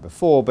talking about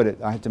before,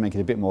 but I had to make it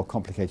a bit more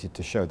complicated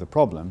to show the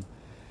problem.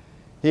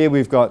 Here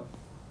we've got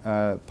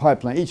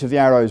pipeline. Each of the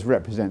arrows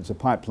represents a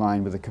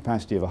pipeline with a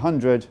capacity of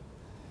 100.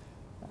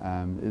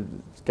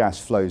 Gas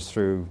flows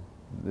through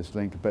this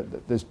link,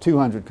 but there's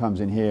 200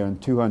 comes in here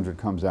and 200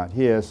 comes out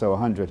here, so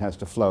 100 has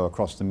to flow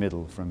across the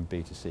middle from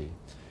B to C.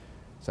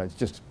 So it's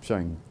just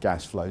showing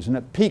gas flows. And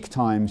at peak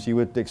times, you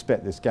would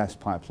expect this gas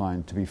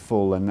pipeline to be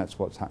full, and that's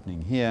what's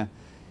happening here.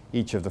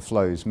 Each of the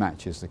flows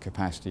matches the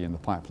capacity in the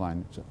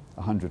pipeline,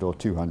 100 or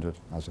 200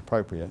 as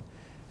appropriate.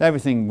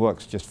 Everything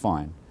works just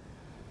fine.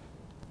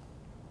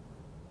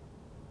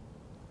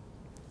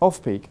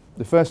 Off-peak,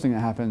 the first thing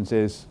that happens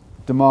is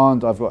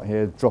demand I've got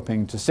here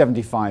dropping to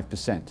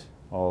 75%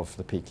 of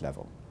the peak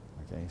level.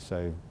 Okay,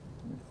 so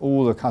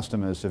all the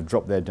customers have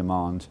dropped their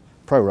demand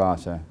pro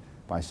rata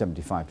by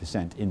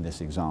 75% in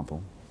this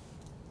example.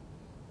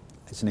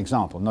 It's an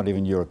example, not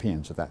even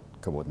Europeans are that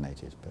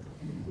coordinated.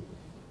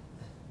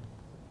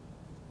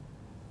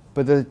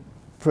 But the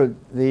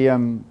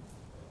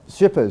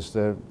shippers,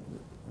 the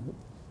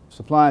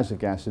suppliers of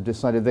gas, have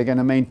decided they're going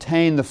to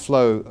maintain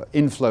the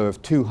inflow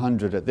of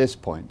 200 at this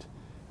point,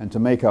 and to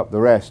make up the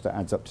rest, that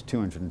adds up to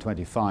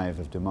 225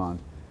 of demand.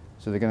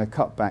 So they're going to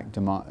cut back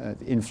demand,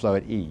 inflow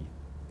at E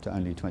to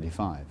only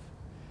 25.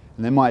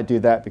 And they might do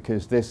that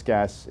because this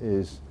gas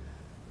is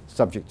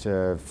subject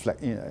to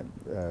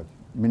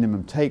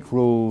minimum take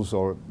rules,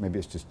 or maybe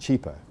it's just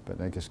cheaper, but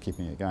they're just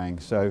keeping it going.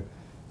 So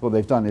what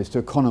they've done is to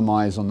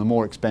economize on the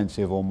more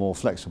expensive or more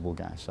flexible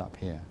gas up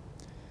here.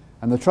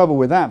 And the trouble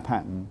with that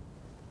pattern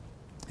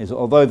is that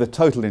although the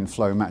total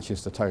inflow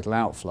matches the total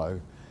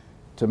outflow,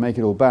 to make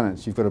it all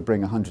balanced, you've got to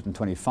bring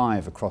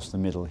 125 across the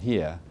middle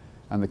here,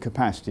 and the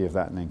capacity of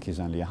that link is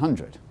only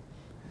 100.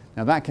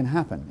 Now that can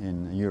happen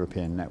in a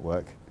European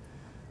network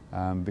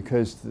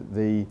because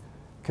the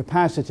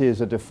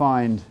capacities are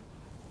defined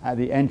at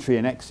the entry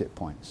and exit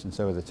points, and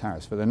so are the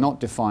tariffs, but they're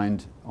not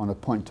defined on a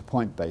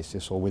point-to-point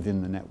basis or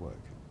within the network.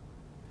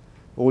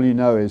 All you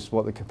know is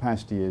what the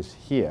capacity is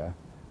here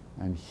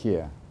and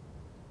here,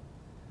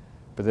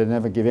 but they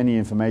never give any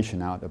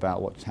information out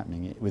about what's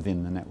happening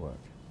within the network.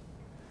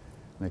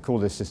 And they call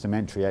this system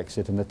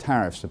entry-exit, and the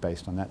tariffs are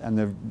based on that. And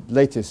the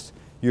latest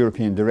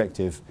European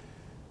directive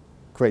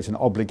creates an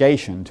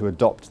obligation to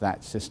adopt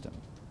that system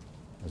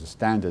as a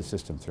standard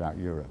system throughout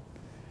Europe.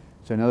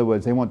 So in other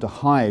words, they want to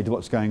hide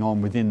what's going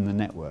on within the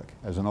network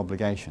as an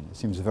obligation. It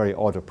seems a very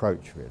odd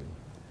approach, really.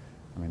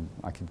 I mean,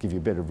 I could give you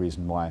a bit of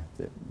reason why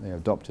they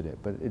adopted it,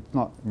 but it's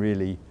not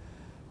really,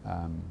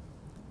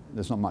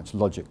 there's not much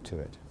logic to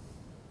it,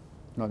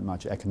 not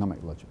much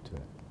economic logic to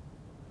it.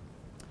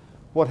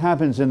 What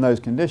happens in those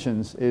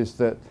conditions is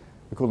that,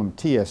 we call them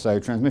TSO,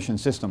 transmission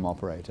system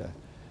operator,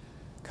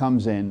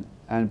 comes in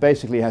and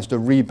basically has to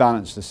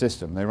rebalance the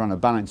system. They run a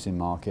balancing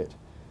market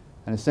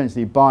and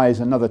essentially buys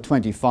another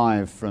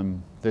 25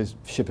 from the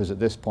shippers at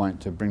this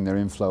point to bring their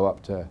inflow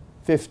up to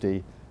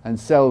 50, and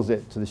sells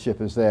it to the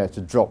shippers there to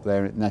drop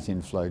their net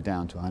inflow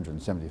down to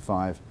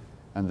 175,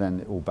 and then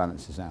it all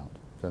balances out.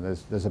 So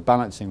there's a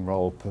balancing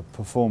role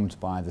performed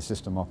by the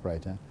system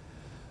operator,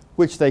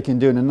 which they can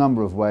do in a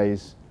number of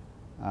ways.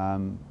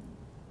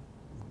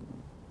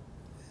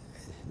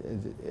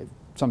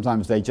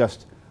 Sometimes they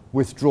just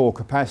withdraw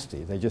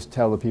capacity. They just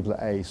tell the people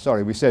at A,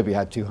 sorry, we said we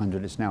had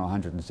 200, it's now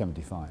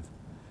 175.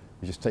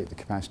 We just take the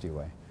capacity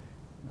away.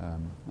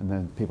 And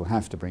then people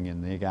have to bring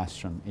in the gas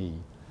from E.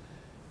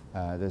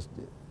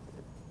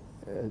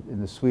 In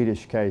the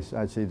Swedish case,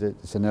 actually,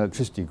 it's an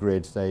electricity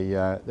grid.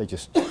 They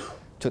just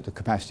took the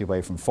capacity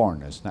away from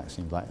foreigners. That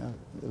seemed like a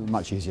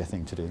much easier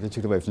thing to do. They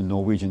took it away from the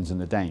Norwegians and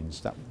the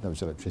Danes. That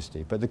was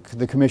electricity. But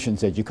the Commission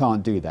said you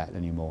can't do that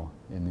anymore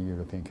in the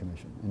European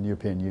Commission, in the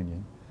European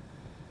Union.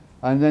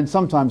 And then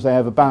sometimes they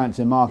have a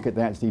balancing market.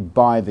 They actually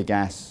buy the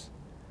gas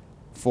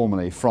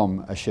formally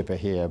from a shipper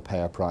here,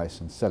 pay a price,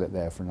 and sell it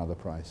there for another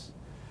price.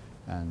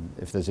 And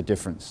if there's a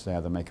difference, they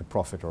either make a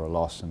profit or a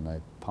loss, and they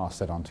pass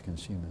that on to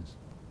consumers.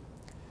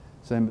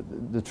 So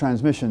the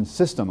transmission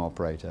system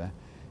operator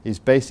is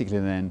basically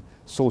then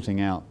sorting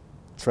out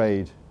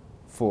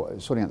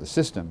sorting out the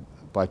system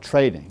by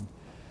trading,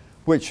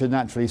 which are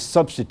naturally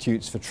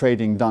substitutes for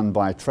trading done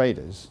by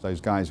traders,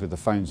 those guys with the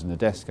phones and the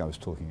desk I was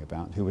talking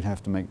about, who would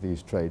have to make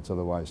these trades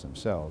otherwise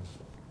themselves.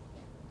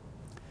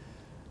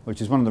 Which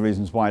is one of the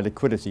reasons why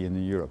liquidity in the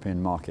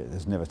European market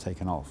has never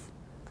taken off,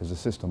 because the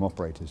system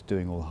operator is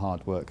doing all the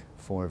hard work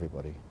for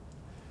everybody,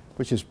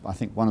 which is, I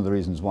think, one of the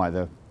reasons why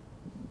they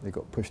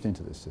got pushed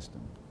into this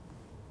system.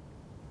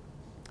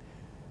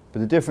 But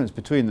the difference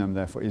between them,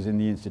 therefore, is in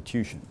the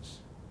institutions.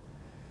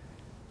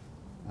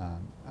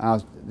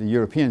 The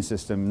European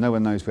system, no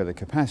one knows where the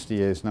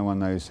capacity is, no one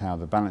knows how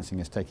the balancing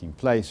is taking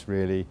place,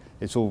 really.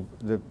 It's all,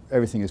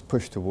 everything is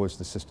pushed towards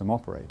the system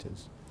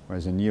operators,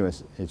 whereas in the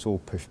US, it's all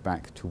pushed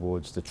back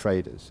towards the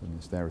traders, and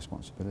it's their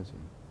responsibility.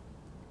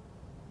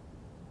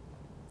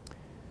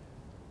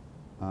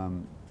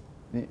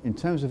 In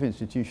terms of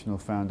institutional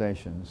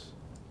foundations,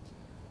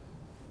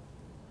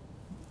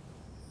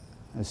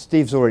 as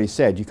Steve's already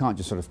said, you can't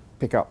just sort of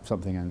pick up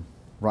something and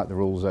write the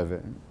rules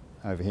over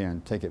here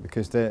and take it,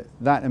 because that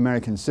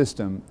American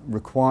system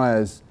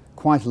requires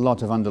quite a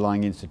lot of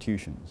underlying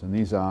institutions, and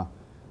these are,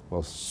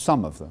 well,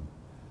 some of them.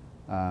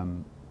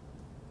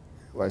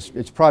 Well,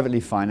 it's privately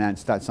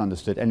financed, that's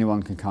understood.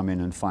 Anyone can come in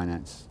and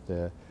finance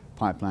the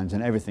pipelines,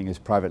 and everything is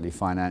privately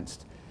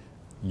financed.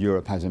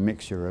 Europe has a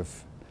mixture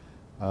of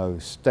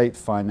state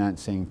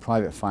financing,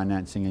 private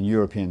financing, and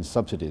European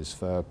subsidies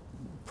for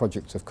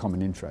projects of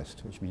common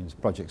interest, which means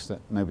projects that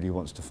nobody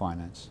wants to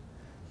finance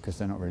because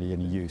they're not really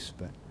any use,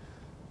 but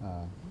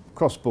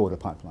cross-border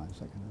pipelines,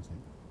 that kind of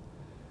thing.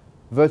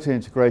 Vertical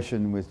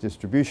integration with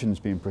distribution has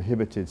been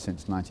prohibited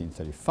since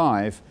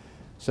 1935,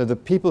 so the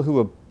people who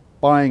are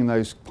buying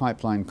those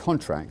pipeline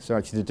contracts are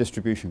actually the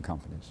distribution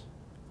companies.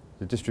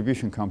 The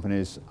distribution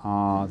companies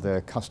are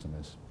their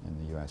customers in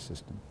the US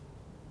system.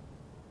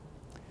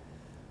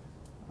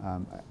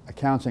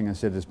 Accounting, I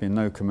said, there's been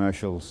no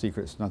commercial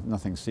secrets,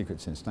 nothing secret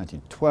since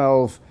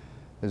 1912.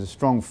 There's a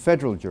strong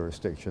federal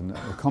jurisdiction.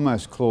 The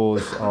Commerce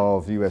Clause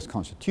of the US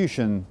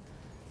Constitution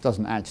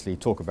doesn't actually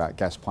talk about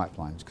gas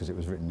pipelines because it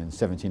was written in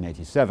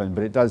 1787,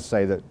 but it does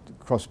say that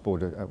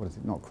cross-border,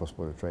 not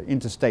cross-border trade,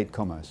 interstate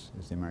commerce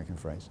is the American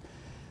phrase,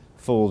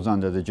 falls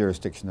under the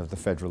jurisdiction of the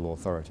federal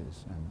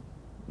authorities. And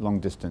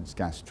long-distance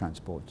gas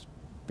transport's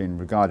been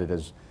regarded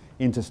as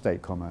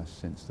interstate commerce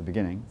since the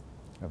beginning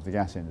of the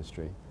gas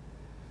industry.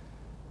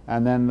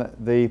 And then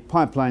the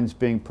pipelines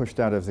being pushed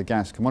out of the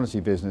gas commodity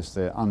business,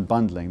 the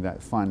unbundling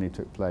that finally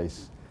took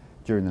place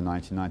during the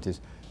 1990s,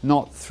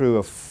 not through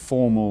a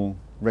formal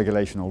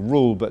regulation or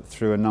rule, but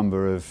through a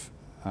number of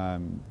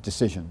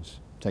decisions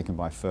taken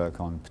by FERC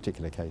on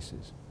particular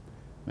cases,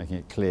 making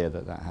it clear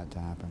that that had to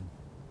happen.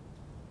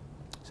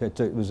 So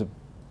it was a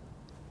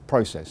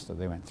process that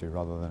they went through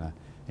rather than an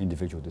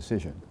individual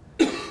decision.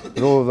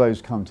 But all of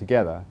those come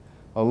together,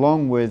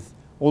 along with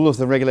all of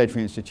the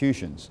regulatory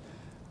institutions.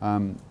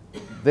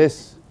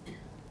 This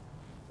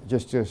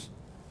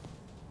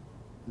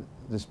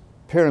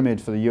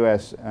pyramid for the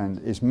US and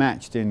is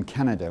matched in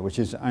Canada, which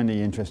is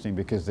only interesting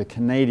because the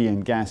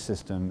Canadian gas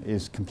system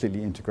is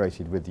completely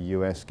integrated with the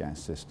US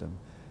gas system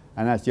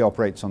and actually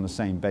operates on the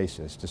same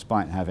basis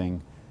despite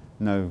having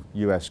no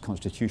US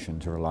constitution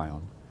to rely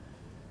on.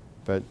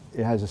 But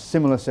it has a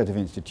similar set of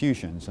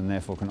institutions and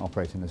therefore can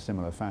operate in a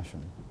similar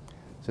fashion.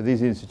 So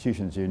these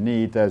institutions you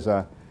need. There's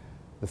the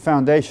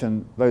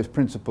foundation, those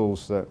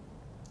principles that,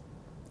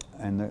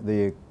 and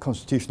the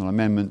constitutional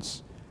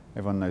amendments,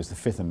 everyone knows the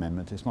Fifth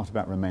Amendment. It's not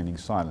about remaining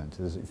silent.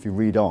 If you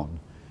read on,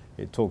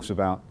 it talks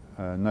about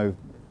no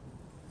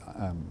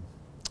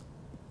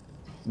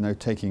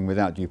taking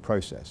without due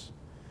process,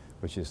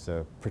 which is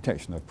the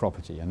protection of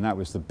property. And that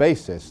was the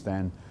basis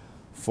then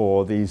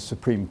for these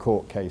Supreme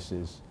Court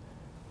cases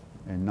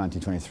in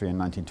 1923 and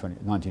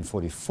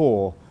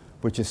 1944,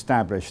 which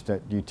established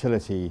that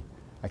utility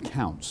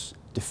accounts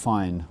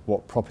define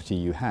what property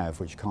you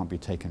have, which can't be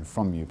taken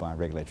from you by a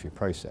regulatory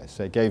process.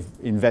 So it gave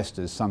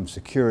investors some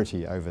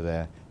security over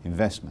their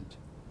investment.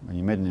 When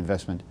you made an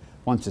investment,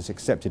 once it's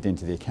accepted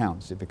into the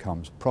accounts, it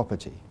becomes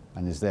property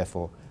and is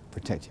therefore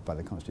protected by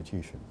the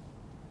Constitution.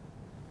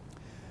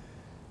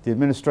 The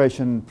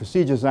Administration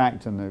Procedures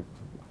Act and the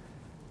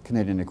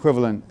Canadian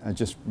equivalent are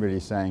just really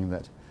saying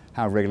that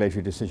how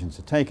regulatory decisions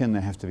are taken,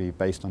 they have to be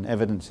based on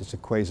evidence. It's a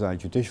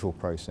quasi-judicial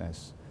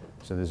process.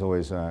 So there's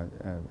always an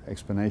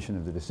explanation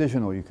of the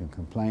decision, or you can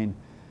complain.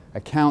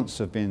 Accounts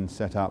have been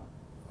set up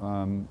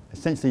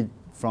essentially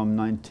from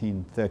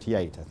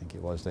 1938, I think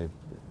it was. The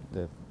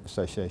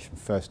association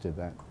first did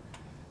that.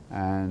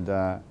 And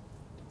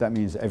that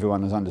means that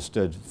everyone has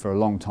understood for a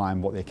long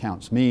time what the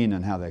accounts mean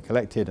and how they're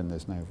collected, and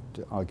there's no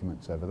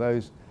arguments over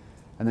those.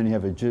 And then you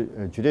have a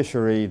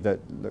judiciary that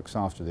looks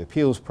after the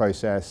appeals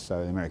process,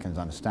 so the Americans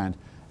understand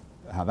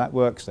how that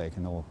works. They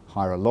can all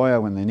hire a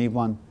lawyer when they need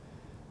one.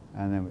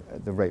 And then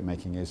the rate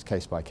making is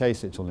case by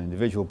case, it's all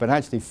individual. But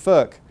actually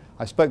FERC,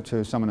 I spoke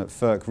to someone at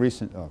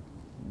FERC a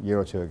year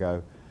or two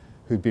ago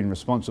who'd been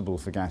responsible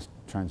for gas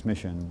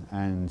transmission,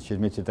 and she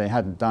admitted they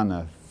hadn't done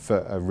a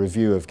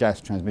review of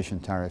gas transmission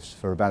tariffs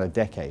for about a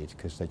decade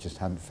because they just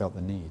hadn't felt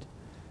the need.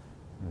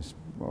 It was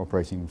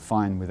operating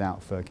fine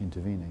without FERC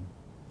intervening.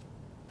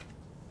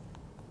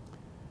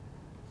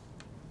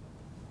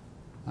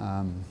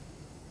 I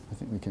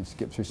think we can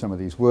skip through some of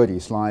these wordy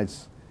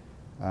slides,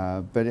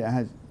 but it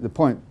has, the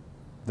point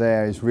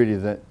there is really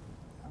that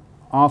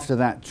after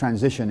that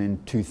transition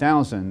in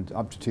 2000,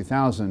 up to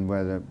 2000,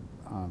 where the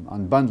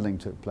unbundling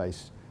took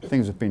place,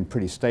 things have been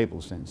pretty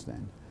stable since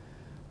then.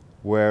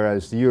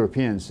 Whereas the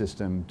European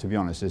system, to be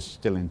honest, is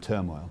still in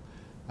turmoil.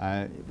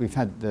 We've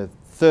had the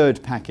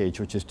third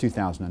package, which is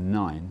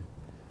 2009.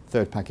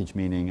 Third package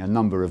meaning a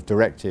number of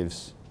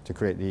directives to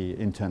create the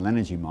internal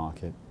energy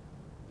market.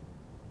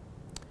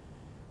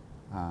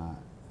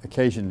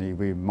 Occasionally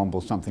we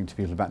mumble something to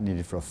people about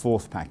needed for a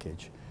fourth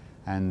package,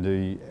 and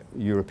the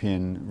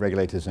European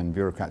regulators and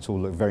bureaucrats all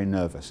look very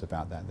nervous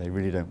about that. They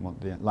really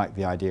don't like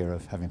the idea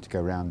of having to go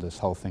around this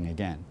whole thing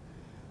again.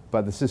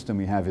 But the system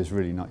we have is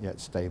really not yet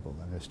stable.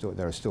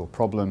 There are still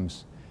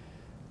problems,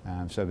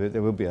 so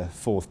there will be a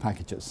fourth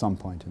package at some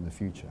point in the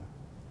future.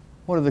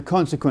 What are the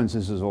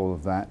consequences of all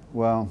of that?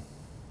 Well,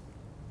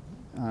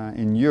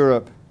 in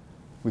Europe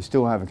we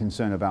still have a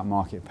concern about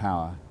market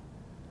power.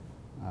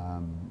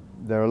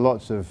 There are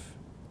lots of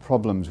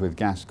problems with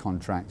gas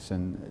contracts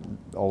and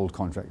old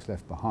contracts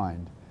left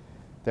behind.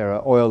 There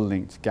are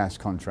oil-linked gas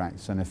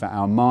contracts, and if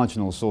our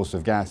marginal source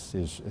of gas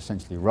is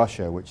essentially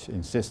Russia, which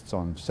insists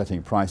on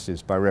setting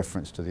prices by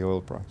reference to the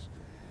oil price.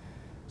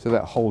 So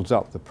that holds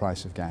up the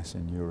price of gas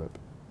in Europe.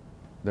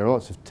 There are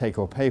lots of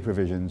take-or-pay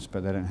provisions,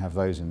 but they don't have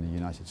those in the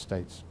United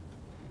States.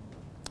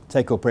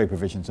 Take-or-pay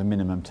provisions are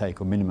minimum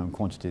take or minimum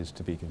quantities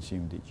to be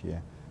consumed each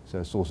year, so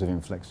a source of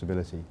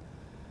inflexibility.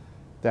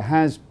 There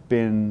has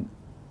been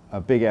a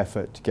big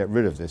effort to get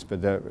rid of this,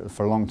 but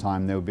for a long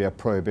time there will be a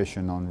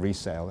prohibition on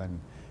resale, and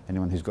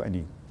anyone who's got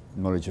any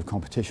knowledge of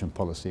competition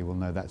policy will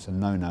know that's a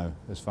no-no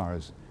as far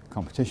as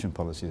competition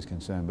policy is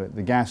concerned. But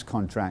the gas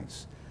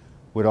contracts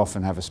would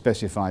often have a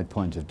specified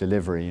point of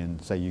delivery,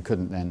 and so you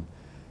couldn't then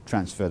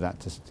transfer that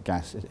to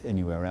gas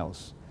anywhere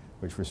else,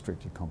 which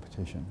restricted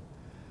competition.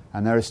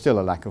 And there is still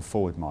a lack of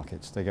forward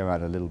markets. They go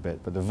out a little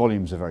bit, but the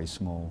volumes are very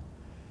small.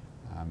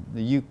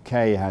 The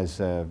UK has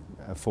a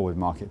forward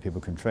market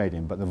people can trade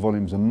in, but the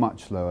volumes are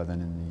much lower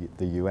than in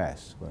the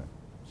US, where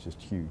it's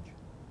just huge.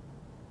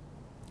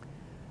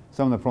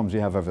 Some of the problems we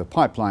have over the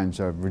pipelines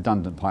are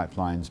redundant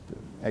pipelines,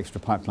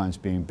 extra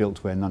pipelines being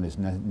built where none is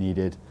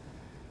needed,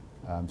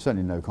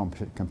 certainly no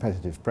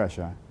competitive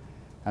pressure.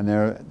 And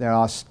there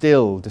are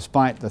still,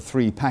 despite the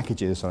 3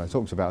 packages that I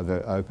talked about,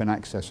 the open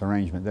access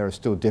arrangement, there are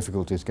still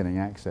difficulties getting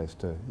access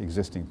to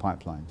existing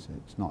pipelines.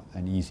 It's not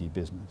an easy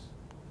business.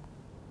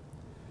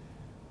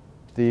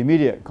 The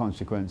immediate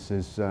consequence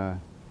is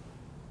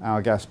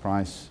our gas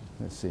price.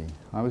 Let's see,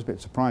 I was a bit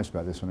surprised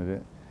about this one a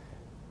bit.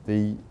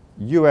 The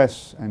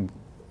US and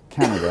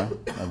Canada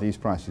are these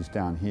prices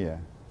down here,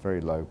 very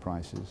low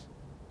prices.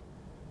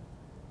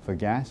 For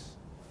gas,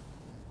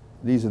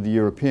 these are the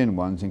European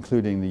ones,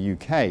 including the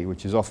UK,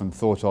 which is often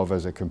thought of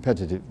as a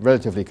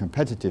relatively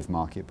competitive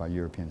market by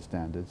European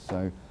standards.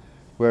 So,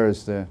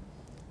 whereas the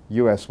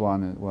US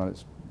one, well,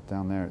 it's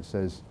down there, it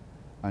says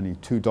only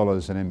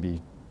 $2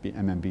 an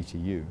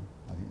MMBTU.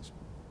 I think it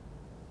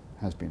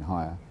has been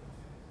higher.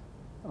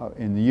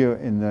 In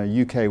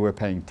the UK, we're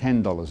paying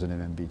 $10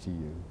 an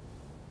MMBTU.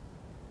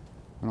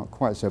 We're not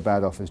quite so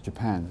bad off as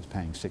Japan, that's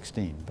paying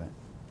 16, but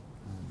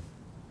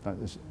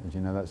that is, as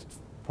you know, that's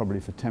probably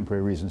for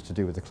temporary reasons to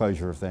do with the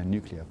closure of their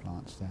nuclear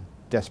plants. They're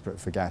desperate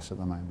for gas at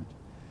the moment.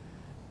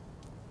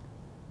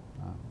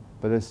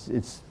 But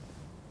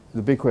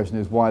the big question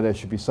is why there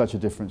should be such a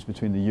difference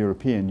between the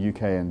European,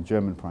 UK and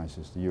German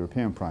prices, the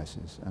European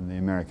prices, and the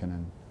American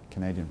and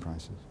Canadian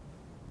prices.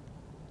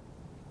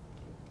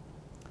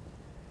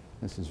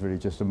 This is really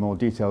just a more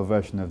detailed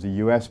version of the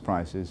US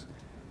prices.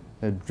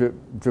 They're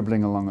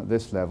dribbling along at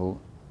this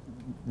level,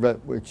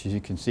 which as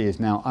you can see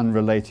is now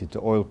unrelated to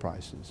oil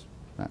prices.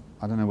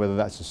 I don't know whether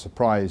that's a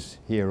surprise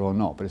here or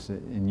not, but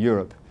in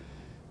Europe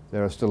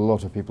there are still a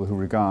lot of people who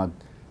regard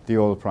the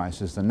oil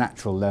price as the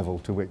natural level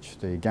to which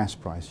the gas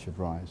price should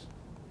rise.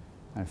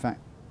 And in fact,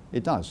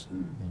 it does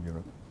in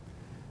Europe.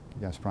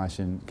 Gas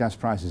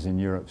prices in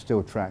Europe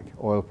still track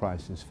oil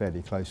prices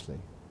fairly closely,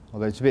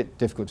 although it's a bit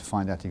difficult to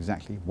find out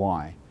exactly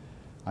why.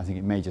 I think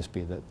it may just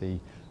be that the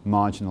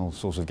marginal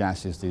source of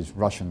gas is these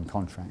Russian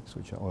contracts,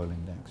 which are oil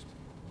indexed.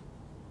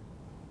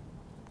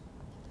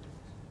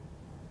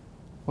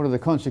 What are the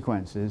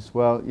consequences?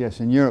 Well, yes,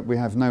 in Europe we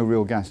have no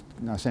real gas,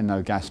 I say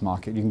no gas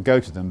market. You can go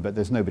to them, but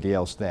there's nobody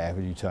else there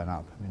when you turn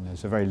up. I mean,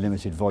 there's a very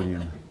limited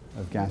volume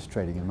of gas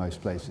trading in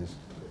most places.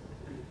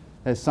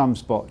 There's some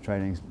spot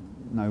trading,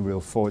 no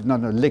real forward,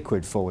 not a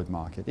liquid forward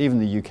market. Even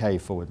the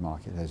UK forward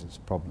market has its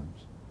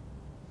problems.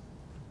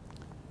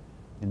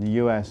 In the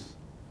US,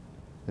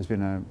 there's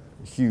been a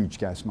huge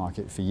gas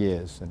market for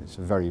years, and it's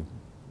a very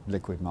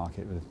liquid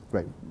market with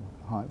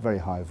very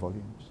high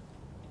volumes.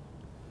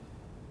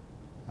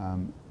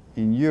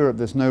 In Europe,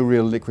 there's no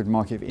real liquid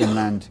market of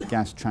inland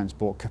gas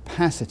transport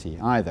capacity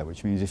either,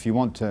 which means if you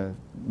want to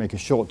make a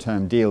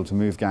short-term deal to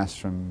move gas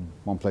from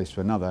one place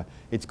to another,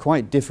 it's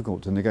quite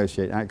difficult to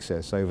negotiate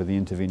access over the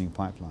intervening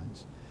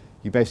pipelines.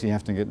 You basically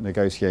have to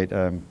negotiate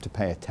to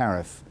pay a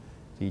tariff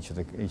to each of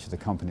the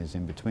companies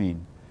in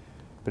between.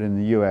 But in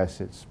the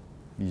US,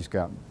 you just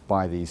go out and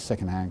buy these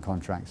second-hand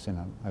contracts in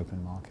an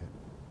open market.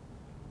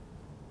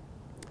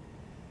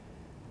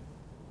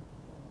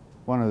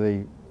 One of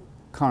the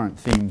current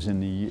themes in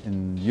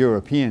the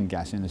European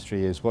gas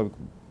industry is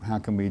how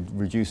can we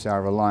reduce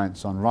our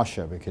reliance on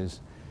Russia, because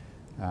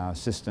our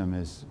system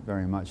is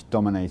very much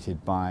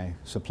dominated by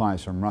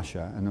supplies from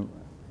Russia, and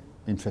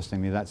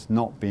interestingly that's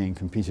not being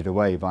competed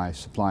away by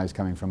supplies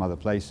coming from other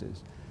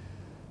places.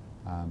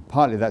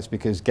 Partly that's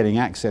because getting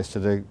access to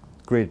the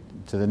grid,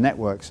 to the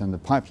networks and the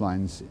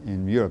pipelines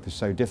in Europe is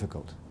so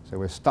difficult, so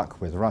we're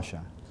stuck with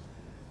Russia.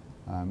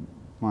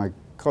 My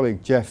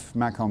colleague Jeff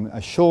Macomb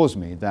assures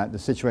me that the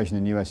situation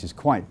in the US is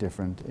quite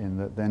different in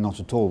that they're not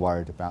at all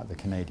worried about the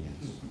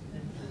Canadians.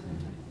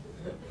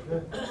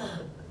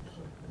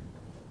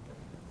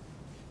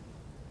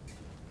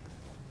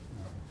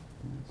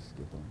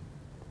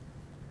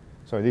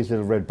 Sorry, these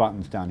little red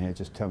buttons down here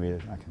just tell me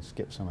that I can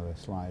skip some of the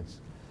slides.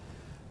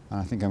 And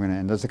I think I'm going to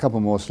end. There's a couple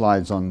more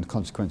slides on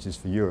consequences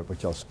for Europe,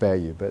 which I'll spare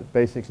you. But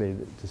basically,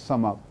 to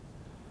sum up,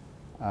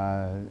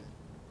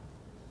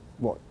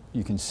 what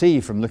you can see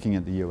from looking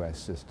at the US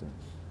system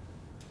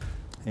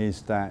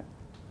is that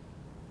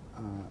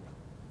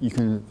you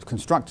can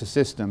construct a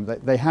system,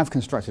 they have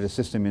constructed a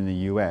system in the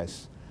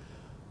US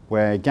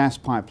where gas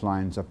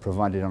pipelines are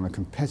provided on a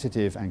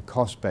competitive and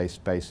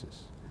cost-based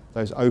basis.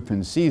 Those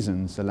open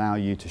seasons allow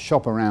you to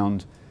shop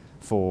around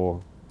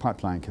for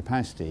pipeline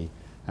capacity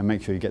and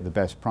make sure you get the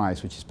best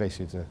price, which is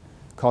basically the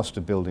cost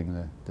of building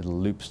the little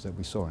loops that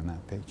we saw in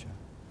that picture.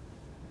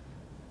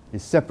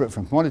 It's separate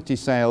from commodity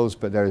sales,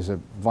 but there is a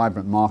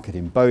vibrant market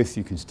in both.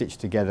 You can stitch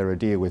together a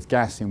deal with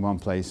gas in one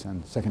place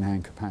and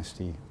second-hand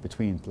capacity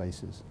between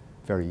places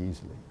very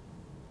easily.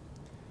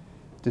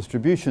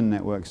 distribution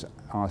networks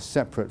are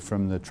separate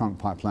from the trunk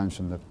pipelines,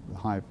 from the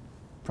high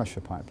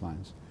pressure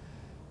pipelines.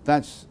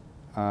 That's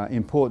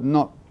important,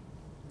 not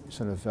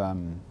sort of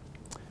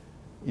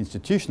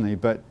institutionally,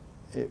 but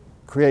it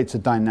creates a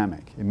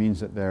dynamic. It means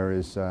that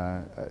there's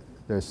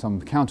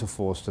some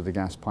counterforce to the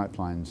gas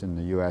pipelines in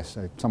the US,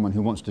 someone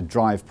who wants to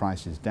drive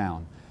prices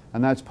down.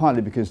 And that's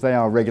partly because they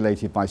are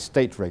regulated by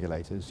state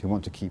regulators who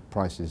want to keep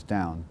prices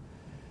down,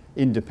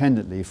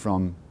 independently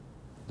from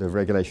the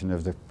regulation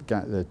of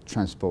the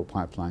transport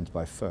pipelines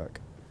by FERC.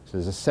 So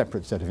there's a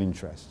separate set of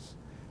interests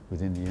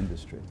within the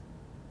industry.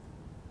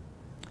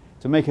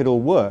 To make it all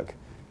work,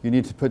 you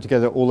need to put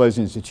together all those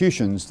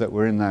institutions that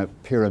were in that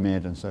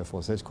pyramid and so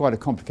forth. So it's quite a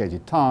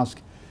complicated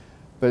task,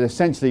 but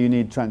essentially you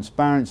need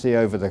transparency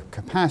over the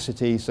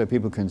capacity so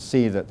people can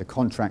see that the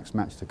contracts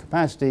match the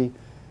capacity.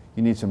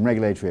 You need some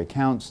regulatory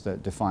accounts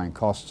that define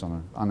costs on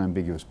an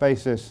unambiguous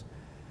basis.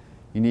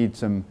 You need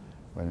some,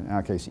 well, in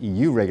our case,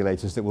 EU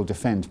regulators that will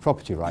defend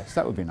property rights.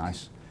 That would be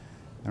nice.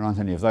 There aren't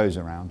any of those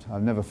around.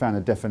 I've never found a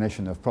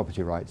definition of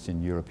property rights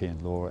in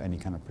European law or any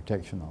kind of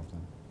protection of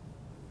them.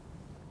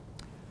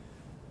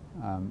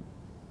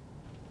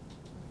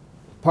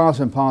 Part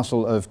and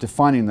parcel of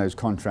defining those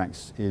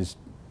contracts is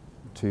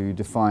to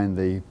define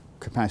the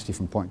capacity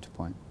from point to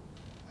point.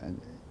 And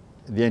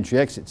the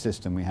entry-exit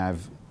system we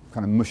have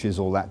kind of mushes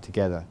all that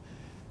together.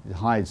 It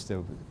hides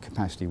the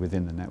capacity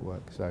within the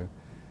network, so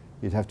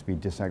you'd have to be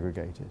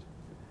disaggregated.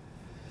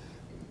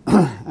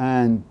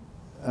 And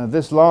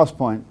this last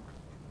point,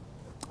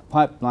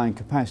 pipeline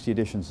capacity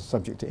additions are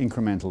subject to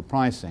incremental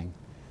pricing.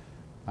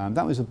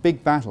 That was a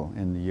big battle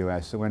in the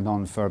US. It went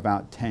on for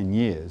about 10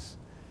 years.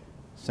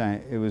 So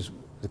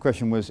the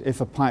question was,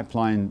 if a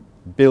pipeline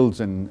builds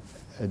a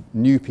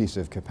new piece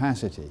of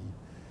capacity,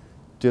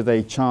 do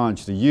they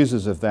charge the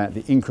users of that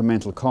the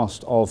incremental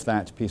cost of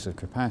that piece of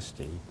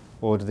capacity,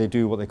 or do they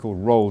do what they call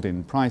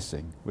rolled-in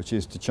pricing, which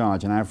is to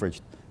charge an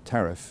average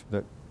tariff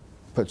that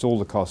puts all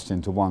the costs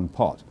into one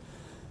pot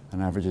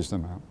and averages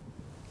them out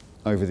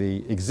over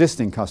the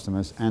existing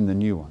customers and the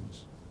new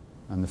ones?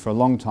 And for a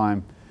long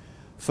time,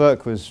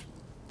 FERC was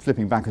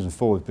flipping backwards and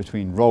forwards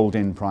between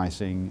rolled-in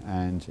pricing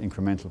and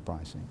incremental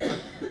pricing.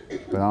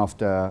 But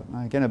after,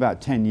 again, about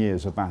 10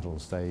 years of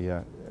battles,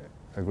 they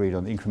agreed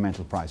on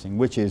incremental pricing,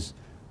 which is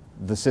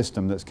the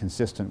system that's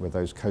consistent with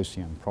those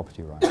Coasian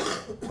property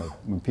rights. So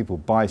when people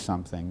buy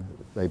something,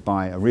 they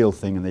buy a real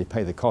thing and they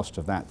pay the cost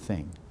of that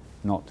thing,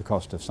 not the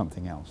cost of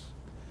something else.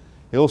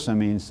 It also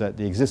means that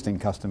the existing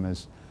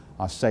customers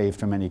are saved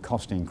from any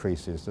cost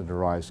increases that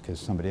arise because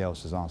somebody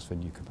else has asked for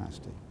new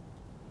capacity.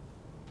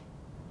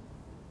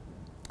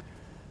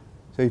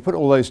 So you put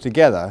all those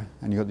together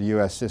and you've got the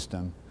US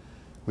system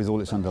with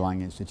all its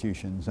underlying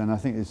institutions. And I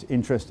think it's an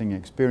interesting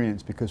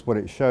experience because what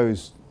it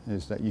shows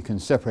is that you can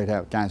separate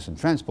out gas and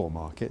transport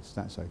markets,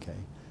 that's okay,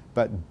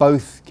 but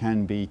both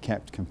can be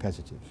kept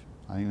competitive.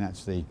 I think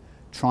that's the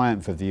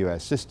triumph of the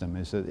US system,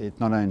 is that it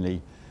not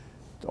only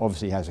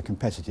obviously has a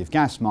competitive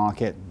gas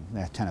market,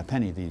 they're 10 a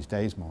penny these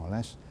days more or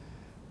less,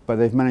 but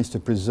they've managed to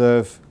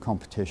preserve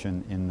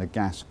competition in the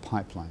gas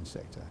pipeline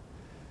sector.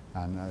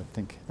 And I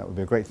think that would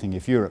be a great thing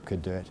if Europe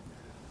could do it.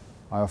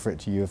 I offer it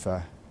to you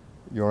for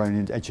your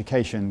own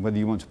education. Whether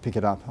you want to pick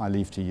it up, I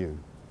leave to you.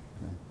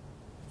 Okay.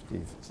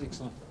 Steve. That's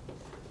excellent.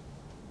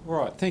 All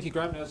right, thank you,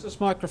 Graham. Now, is this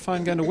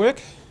microphone going to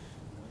work?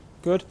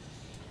 Good.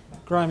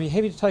 Graham, are you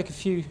happy to take a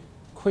few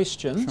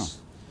questions?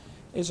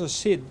 Sure. As I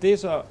said,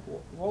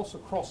 whilst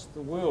across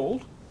the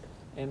world,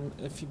 and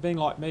if you've been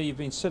like me, you've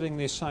been sitting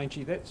there saying,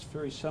 gee, that's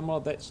very similar,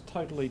 that's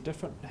totally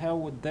different. How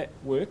would that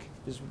work?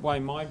 Is the way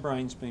my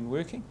brain's been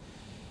working.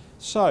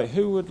 So,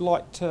 who would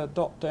like to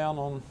dot down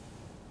on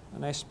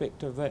an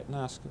aspect of that and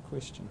ask a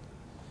question?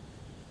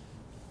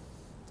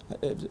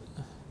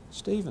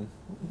 Stephen,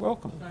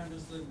 welcome.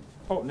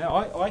 Oh, now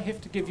I have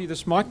to give you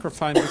this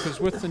microphone because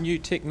with the new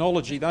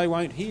technology they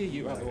won't hear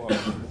you otherwise.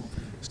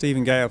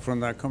 Stephen Gale from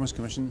the Commerce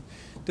Commission.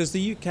 Does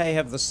the UK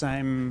have the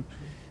same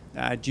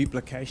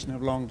duplication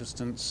of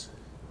long-distance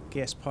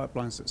gas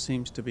pipelines that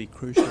seems to be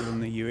crucial in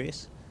the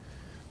US?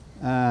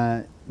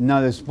 No,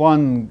 there's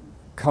one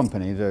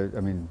company,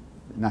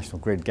 National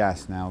Grid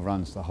Gas now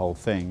runs the whole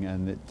thing,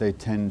 and they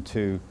tend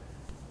to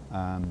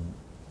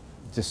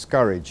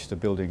discourage the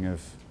building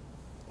of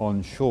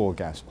onshore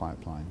gas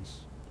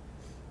pipelines.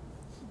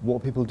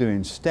 What people do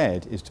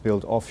instead is to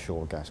build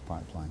offshore gas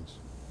pipelines.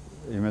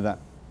 You remember that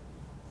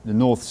the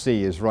North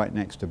Sea is right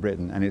next to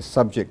Britain and it's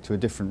subject to a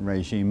different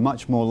regime,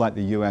 much more like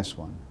the US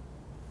one.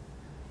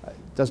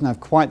 It doesn't have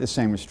quite the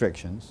same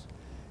restrictions.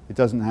 It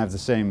doesn't have the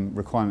same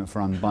requirement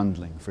for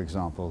unbundling, for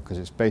example, because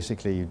it's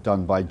basically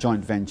done by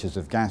joint ventures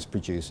of gas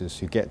producers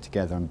who get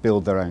together and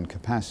build their own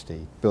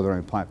capacity, build their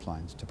own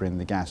pipelines to bring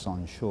the gas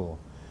onshore.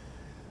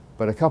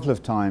 But a couple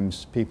of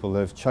times people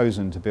have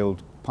chosen to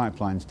build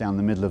pipelines down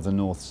the middle of the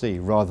North Sea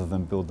rather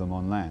than build them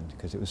on land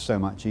because it was so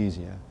much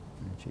easier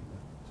and cheaper.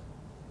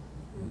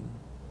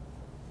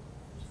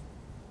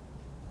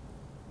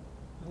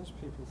 Those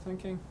people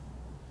thinking.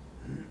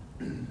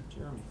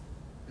 Jeremy.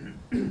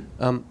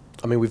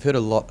 I mean, we've heard a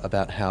lot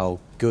about how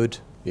good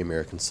the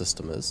American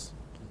system is.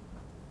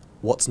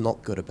 What's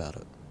not good about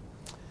it?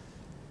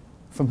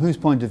 From whose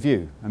point of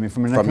view? I mean,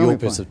 from an From your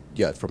economic point.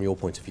 yeah, from your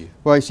point of view.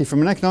 Well, you see,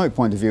 from an economic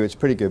point of view, it's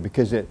pretty good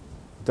because it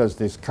does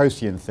this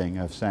Coasian thing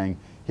of saying,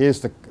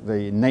 here's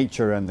the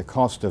nature and the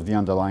cost of the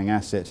underlying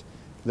asset.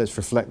 Let's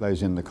reflect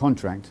those in the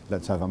contract.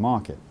 Let's have a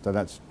market. So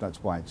that's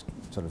why it's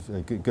sort of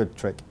a good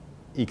trick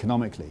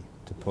economically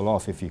to pull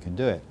off if you can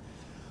do it.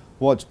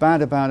 What's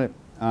bad about it?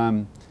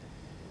 I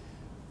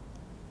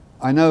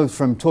know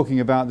from talking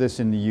about this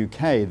in the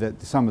UK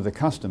that some of the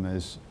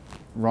customers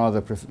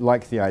rather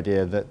like the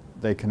idea that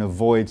they can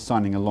avoid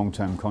signing a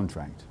long-term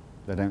contract.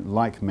 They don't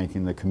like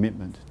making the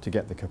commitment to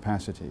get the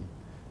capacity.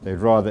 They'd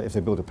rather, if they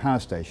build a power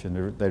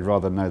station, they'd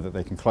rather know that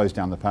they can close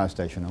down the power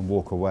station and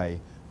walk away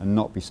and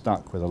not be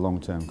stuck with a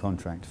long-term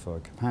contract for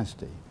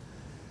capacity.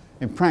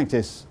 In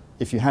practice,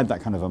 if you had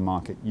that kind of a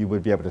market, you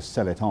would be able to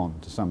sell it on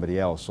to somebody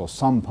else, or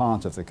some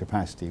part of the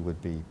capacity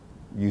would be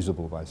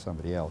usable by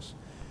somebody else.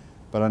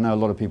 But I know a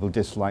lot of people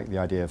dislike the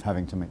idea of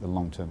having to make the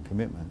long-term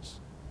commitments.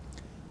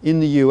 In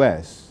the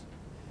US,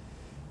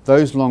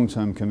 those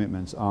long-term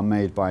commitments are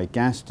made by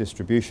gas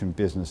distribution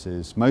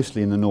businesses,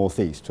 mostly in the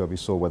northeast, where we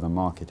saw where the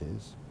market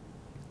is.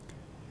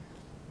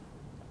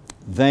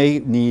 They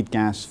need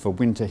gas for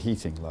winter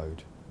heating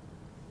load.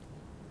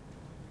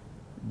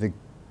 The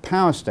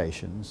power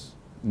stations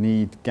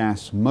need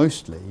gas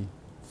mostly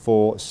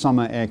for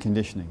summer air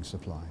conditioning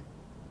supply.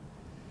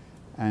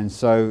 And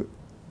so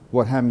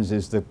what happens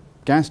is the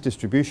gas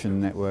distribution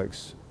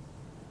networks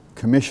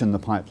commission the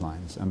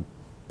pipelines and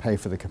pay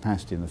for the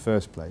capacity in the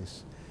first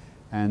place.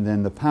 And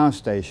then the power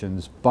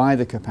stations buy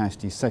the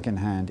capacity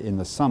second-hand in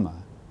the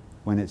summer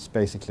when it's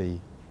basically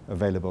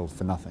available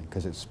for nothing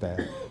because it's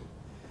spare.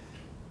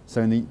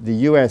 So the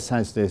US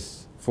has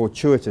this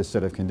fortuitous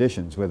set of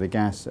conditions where the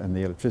gas and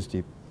the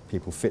electricity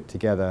people fit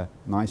together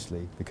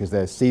nicely because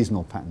their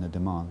seasonal pattern of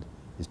demand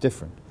is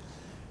different.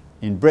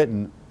 In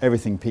Britain,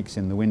 everything peaks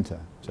in the winter,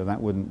 so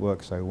that wouldn't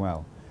work so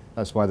well.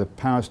 That's why the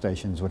power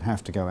stations would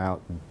have to go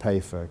out and pay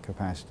for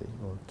capacity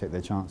or take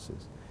their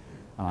chances.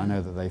 And I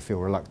know that they feel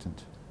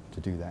reluctant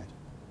to do that.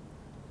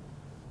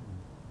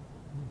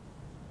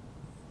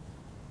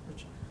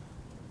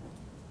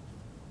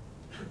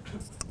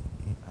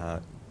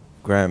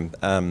 Graham,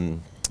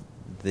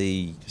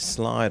 the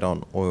slide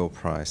on oil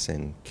price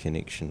in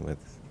connection with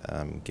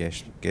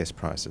gas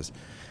prices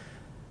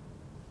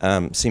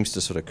seems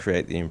to sort of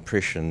create the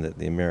impression that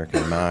the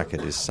American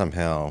market is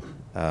somehow,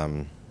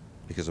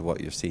 because of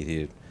what you've said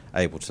here,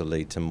 able to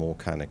lead to more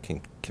kind of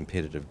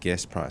competitive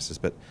gas prices.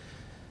 But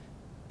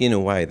in a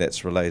way,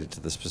 that's related to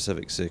the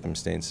specific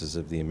circumstances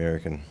of the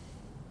American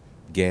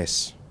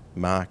gas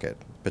market,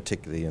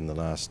 particularly in the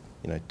last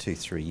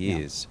 2-3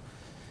 years. Yeah.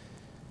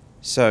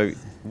 So,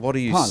 what do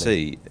you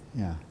see?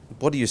 Yeah.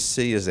 What do you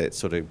see as that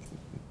sort of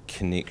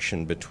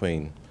connection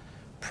between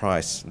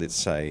price, let's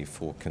say,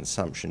 for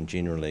consumption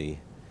generally,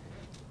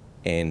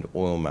 and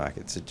oil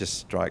markets? It just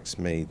strikes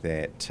me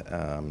that,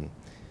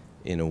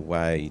 in a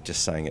way,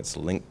 just saying it's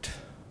linked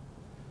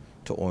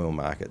to oil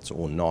markets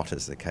or not,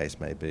 as the case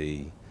may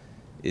be,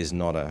 is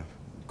not a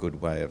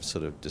good way of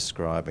sort of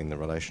describing the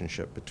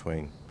relationship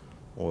between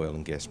oil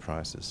and gas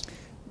prices.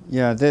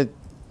 Yeah, the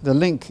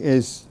link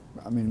is,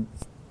 I mean,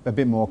 a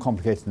bit more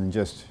complicated than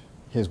just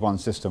here's one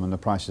system and the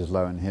price is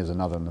low and here's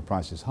another and the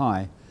price is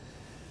high.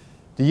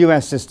 The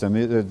US system,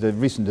 the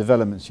recent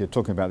developments you're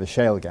talking about, the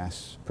shale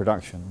gas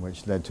production,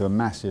 which led to a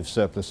massive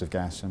surplus of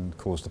gas and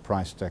caused the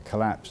price to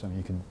collapse. I mean,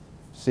 you can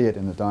see it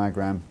in the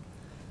diagram.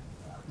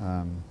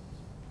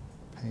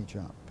 Page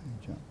up,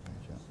 page up,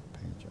 page up,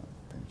 page up,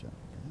 page up.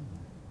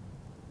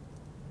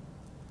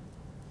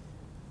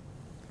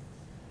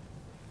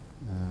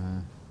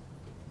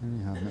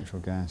 You have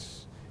natural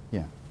gas.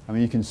 Yeah, I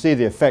mean, you can see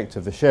the effect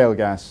of the shale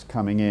gas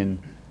coming in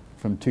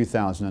from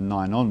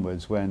 2009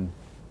 onwards when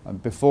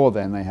before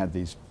then they had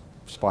these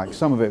spikes.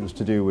 Some of it was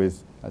to do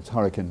with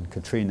Hurricane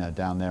Katrina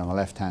down there on the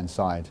left-hand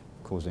side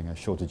causing a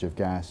shortage of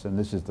gas, and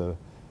this is the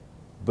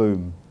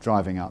boom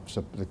driving up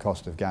the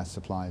cost of gas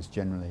supplies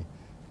generally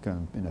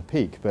going in a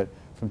peak. But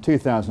from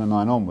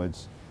 2009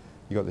 onwards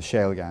you got the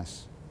shale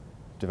gas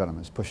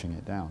developments pushing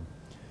it down.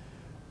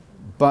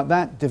 But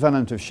that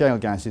development of shale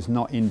gas is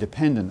not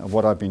independent of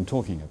what I've been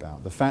talking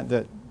about. The fact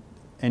that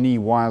any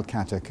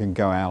wildcatter can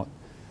go out,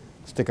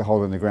 stick a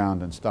hole in the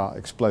ground and start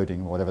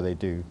exploding, whatever they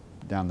do,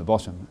 down the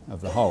bottom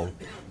of the hole,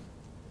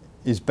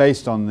 is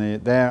based on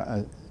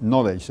their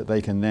knowledge that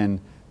they can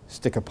then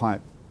stick a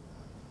pipe,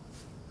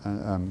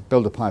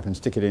 build a pipe and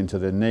stick it into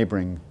the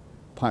neighbouring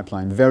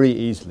pipeline very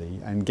easily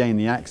and gain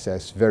the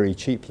access very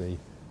cheaply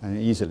and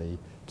easily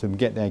to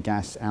get their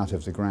gas out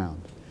of the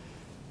ground.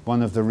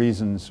 One of the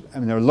reasons, I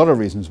mean, there are a lot of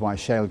reasons why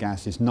shale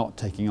gas is not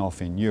taking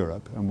off in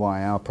Europe and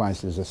why our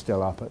prices are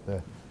still up at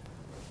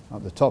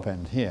the top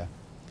end here.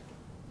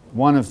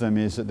 One of them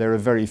is that there are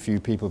very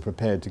few people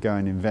prepared to go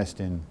and invest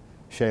in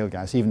shale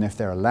gas, even if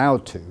they're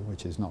allowed to,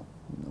 which is not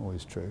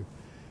always true,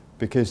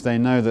 because they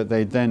know that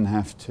they then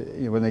have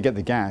to, when they get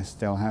the gas,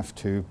 they'll have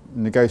to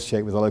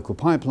negotiate with a local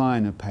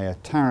pipeline and pay a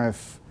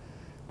tariff,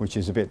 which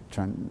is a bit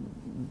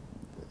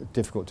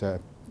difficult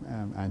to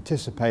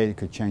anticipate. It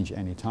could change at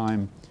any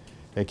time.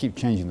 They keep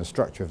changing the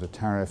structure of the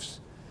tariffs.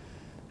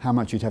 How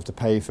much you'd have to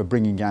pay for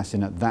bringing gas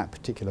in at that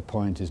particular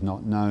point is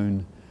not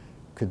known.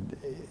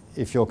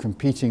 If you're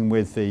competing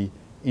with the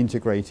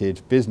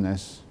integrated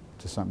business,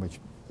 to some which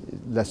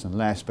less and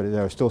less, but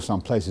there are still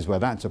some places where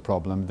that's a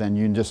problem, then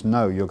you just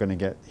know you're going to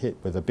get hit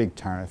with a big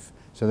tariff.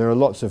 So there are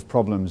lots of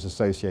problems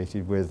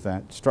associated with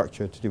that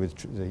structure to do with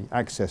the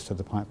access to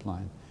the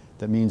pipeline.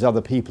 That means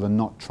other people are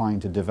not trying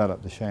to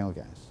develop the shale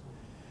gas.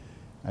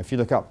 If you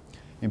look up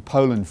in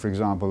Poland, for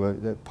example,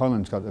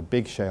 Poland's got a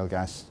big shale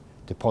gas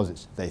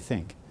deposits, they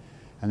think,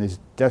 and is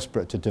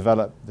desperate to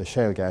develop the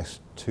shale gas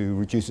to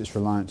reduce its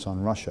reliance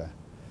on Russia.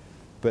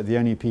 But the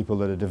only people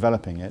that are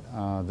developing it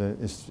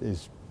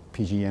is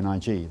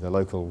PGNiG, the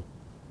local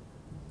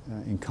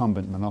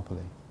incumbent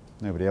monopoly.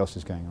 Nobody else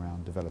is going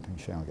around developing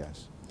shale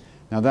gas.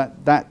 Now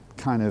that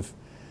kind of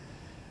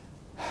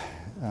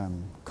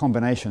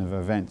combination of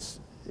events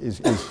is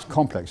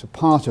complex. A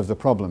part of the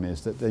problem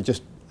is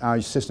that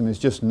our system is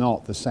just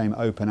not the same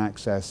open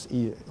access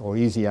or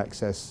easy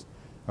access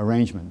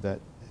arrangement that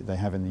they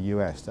have in the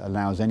US that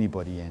allows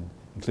anybody in,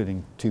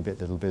 including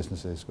two-bit little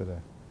businesses with a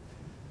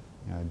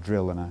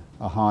drill and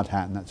a hard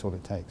hat, and that's all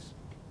it takes.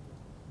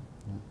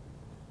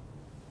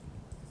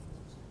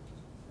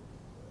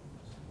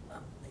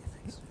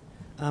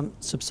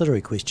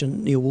 Subsidiary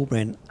question, Neil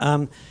Walbrand.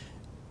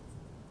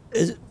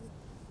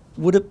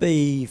 Would it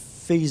be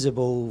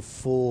feasible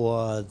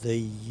for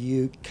the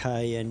UK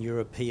and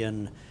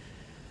European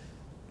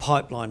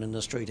pipeline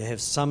industry to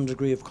have some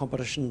degree of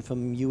competition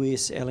from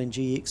US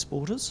LNG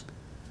exporters?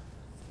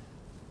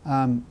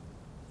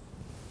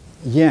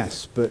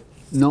 Yes, but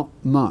not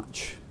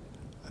much.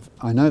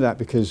 I know that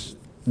because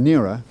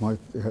NERA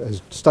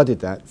has studied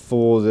that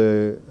for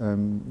the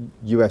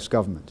US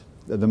government.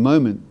 At the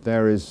moment,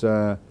 there is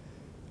a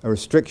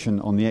restriction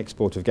on the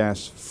export of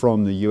gas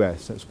from the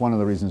US. That's one of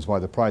the reasons why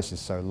the price is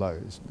so low.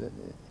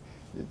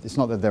 It's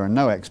not that there are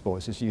no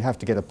exports, it's you have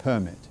to get a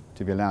permit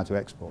to be allowed to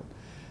export.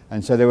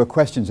 And so there were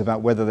questions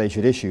about whether they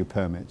should issue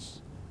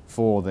permits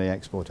for the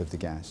export of the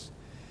gas.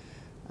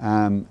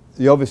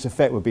 The obvious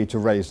effect would be to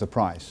raise the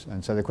price.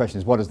 And so the question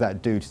is, what does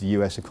that do to the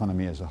US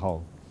economy as a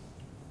whole?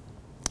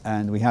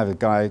 And we have a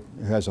guy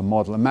who has a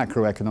model, a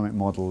macroeconomic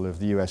model of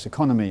the US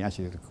economy,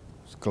 actually the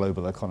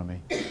global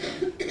economy,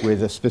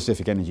 with a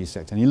specific energy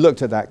sector. And he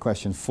looked at that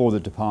question for the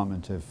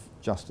Department of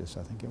Justice,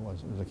 I think it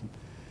was looking.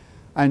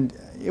 And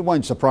it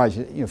won't surprise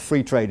you,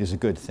 free trade is a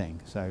good thing.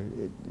 So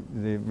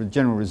the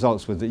general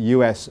results were that the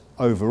US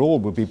overall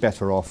would be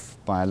better off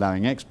by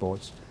allowing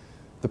exports.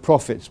 The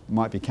profits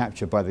might be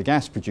captured by the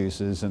gas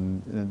producers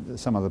and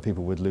some other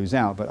people would lose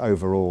out, but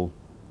overall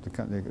it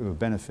would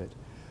benefit.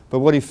 But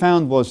what he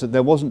found was that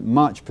there wasn't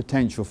much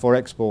potential for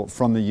export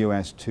from the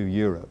US to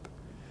Europe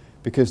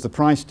because the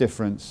price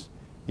difference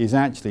is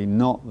actually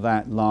not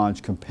that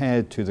large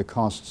compared to the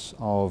costs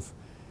of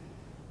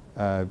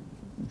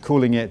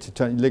cooling it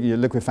to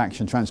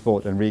liquefaction,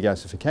 transport and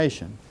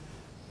regasification.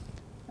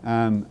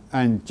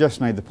 And just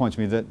made the point to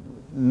me that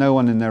no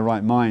one in their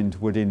right mind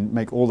would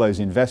make all those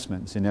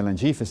investments in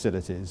LNG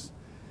facilities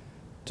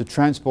to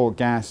transport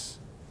gas.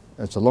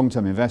 It's a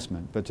long-term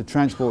investment, but to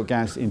transport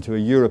gas into a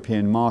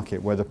European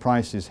market where the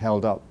price is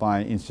held up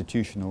by for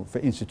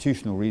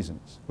institutional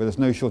reasons, where there's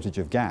no shortage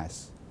of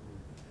gas,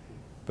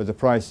 but the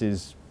price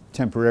is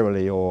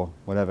temporarily or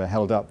whatever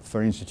held up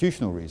for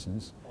institutional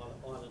reasons.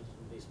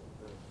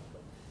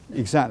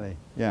 Exactly,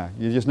 yeah.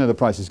 You just know the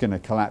price is going to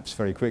collapse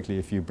very quickly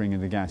if you bring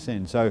in the gas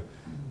in. So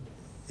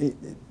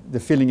the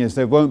feeling is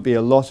there won't be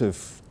a lot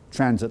of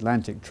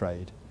transatlantic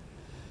trade.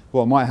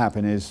 What might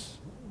happen is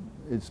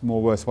it's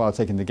more worthwhile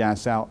taking the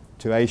gas out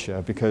to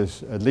Asia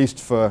because at least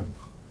for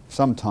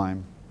some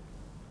time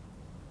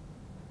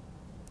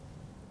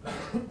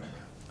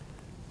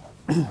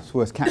it's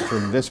worth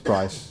capturing this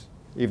price,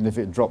 even if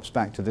it drops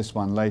back to this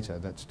one later,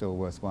 that's still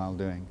worthwhile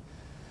doing.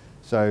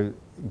 So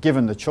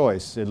given the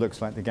choice, it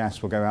looks like the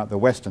gas will go out the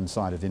western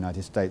side of the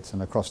United States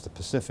and across the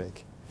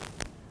Pacific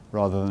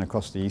rather than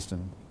across the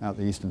eastern, out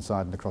the eastern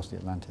side and across the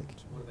Atlantic.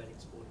 What about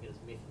exporting it as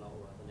methanol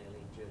rather than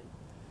LNG?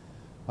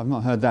 I've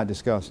not heard that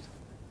discussed.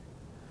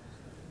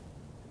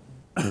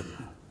 Okay,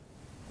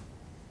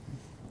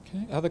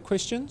 other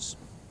questions?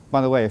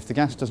 By the way, if the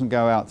gas doesn't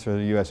go out through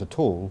the US at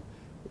all,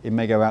 it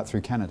may go out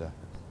through Canada.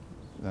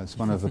 That's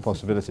one of the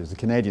possibilities. The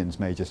Canadians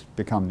may just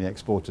become the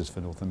exporters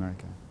for North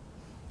America.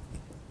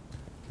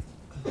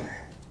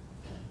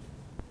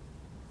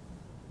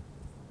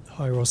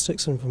 Hi, Ross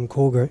Dixon from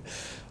Core Group.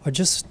 I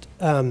just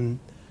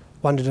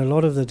wondered, a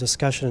lot of the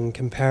discussion and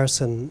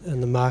comparison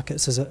in the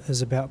markets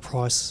is about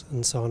price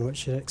and so on,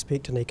 which you'd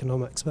expect in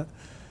economics, but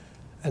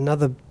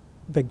another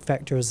big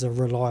factor is the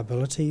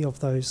reliability of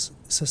those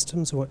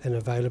systems and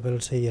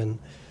availability, and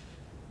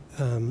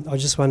I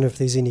just wonder if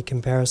there's any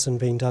comparison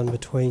being done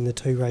between the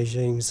two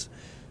regimes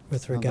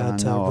with regard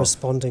to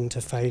responding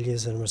to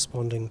failures and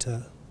responding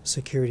to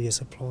security of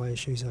supply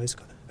issues.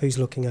 Who's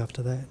looking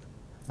after that?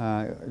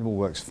 It all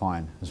works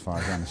fine, as far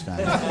as I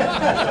understand.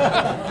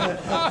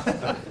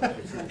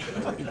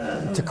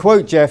 To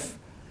quote Jeff,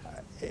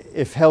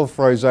 if hell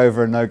froze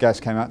over and no gas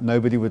came out,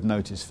 nobody would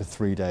notice for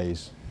 3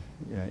 days.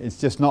 it's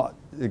just not,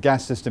 the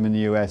gas system in the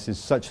US is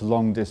such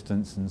long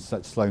distance and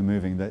such slow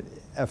moving that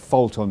a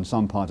fault on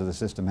some part of the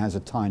system has a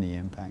tiny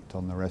impact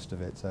on the rest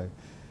of it, so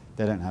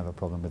they don't have a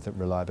problem with the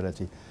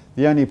reliability.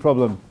 The only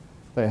problem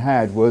they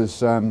had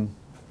was, wrong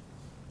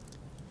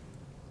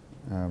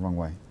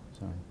way,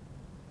 sorry.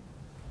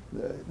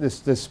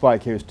 This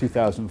spike here is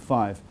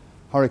 2005.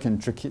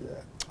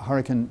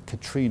 Hurricane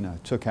Katrina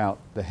took out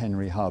the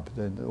Henry Hub.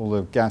 All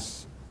the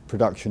gas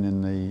production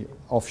in the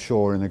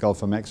offshore in the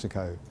Gulf of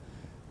Mexico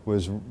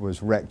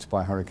was wrecked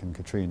by Hurricane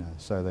Katrina,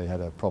 so they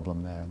had a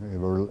problem there.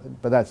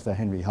 But that's the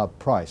Henry Hub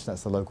price,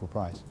 that's the local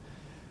price.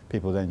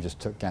 People then just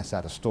took gas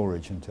out of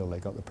storage until they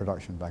got the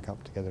production back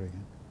up together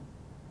again.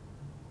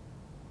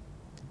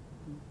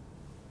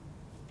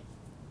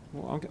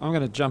 Well, I'm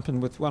going to jump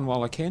in with one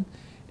while I can.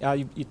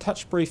 You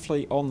touched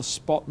briefly on the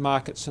spot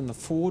markets and the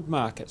forward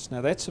markets. Now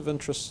that's of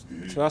interest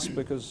to us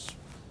because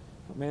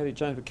Mary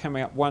James, we're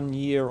coming up 1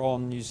 year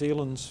on New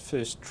Zealand's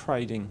first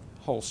trading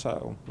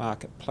wholesale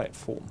market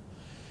platform.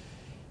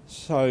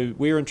 So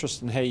we're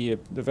interested in how you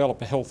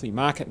develop a healthy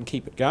market and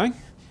keep it going.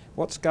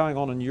 What's going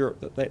on in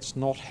Europe that's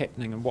not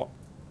happening, and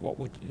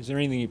is there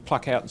anything you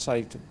pluck out and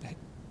say to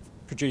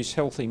produce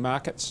healthy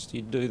markets? Do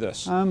you do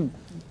this?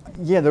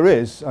 Yeah, there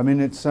is. I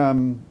mean, it's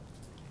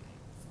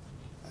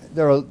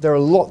there are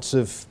lots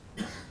of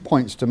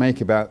points to make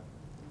about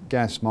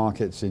gas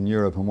markets in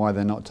Europe and why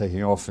they're not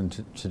taking off,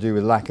 and to do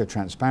with lack of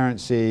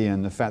transparency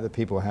and the fact that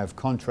people have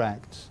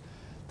contracts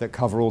that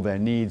cover all their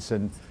needs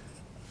and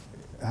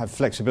have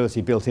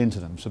flexibility built into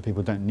them, so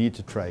people don't need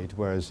to trade.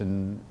 Whereas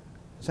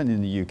certainly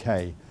in the UK,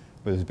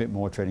 where there's a bit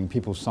more trading,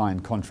 people sign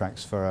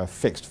contracts for a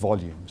fixed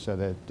volume, so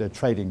they're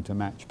trading to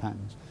match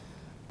patterns.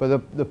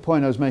 But the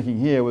point I was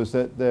making here was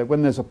that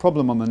when there's a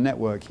problem on the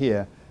network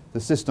here, the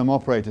system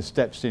operator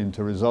steps in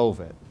to resolve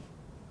it.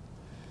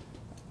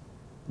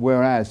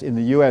 Whereas in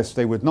the US,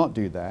 they would not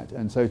do that.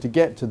 And so to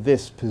get to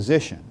this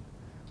position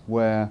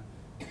where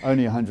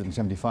only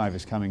 175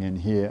 is coming in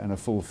here and a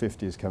full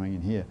 50 is coming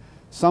in here,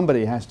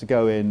 somebody has to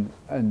go in,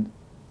 and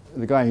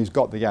the guy who's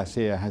got the gas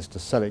here has to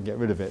sell it, get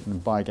rid of it,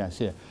 and buy gas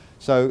here.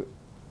 So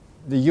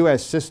the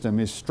US system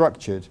is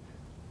structured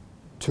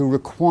to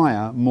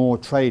require more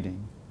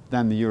trading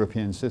than the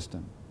European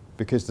system,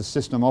 because the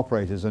system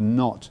operators are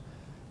not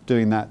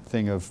doing that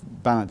thing of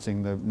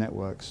balancing the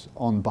networks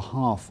on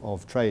behalf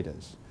of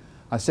traders.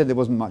 I said there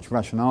wasn't much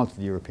rationale to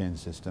the European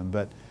system,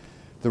 but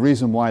the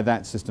reason why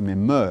that system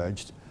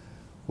emerged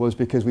was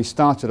because we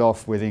started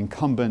off with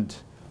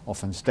incumbent,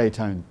 often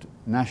state-owned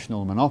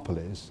national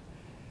monopolies,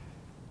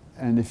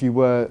 and if you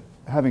were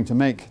having to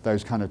make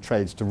those kind of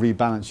trades to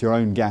rebalance your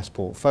own gas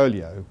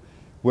portfolio,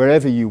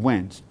 wherever you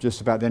went,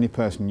 just about the only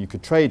person you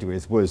could trade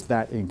with was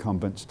that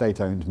incumbent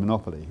state-owned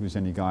monopoly, who's the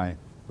only guy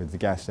with the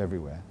gas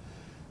everywhere.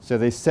 So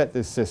they set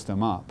this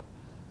system up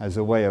as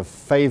a way of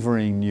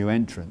favouring new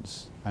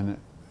entrants and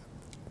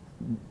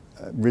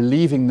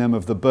relieving them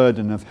of the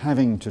burden of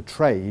having to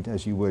trade,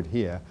 as you would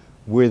here,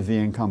 with the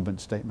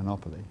incumbent state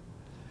monopoly.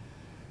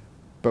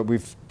 But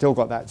we've still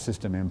got that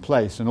system in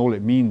place, and all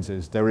it means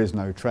is there is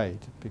no trade,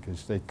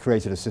 because they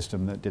created a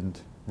system that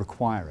didn't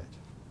require it,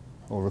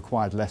 or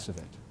required less of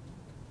it.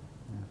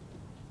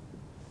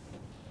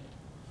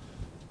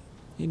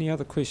 Yeah. Any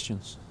other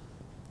questions?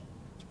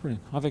 It's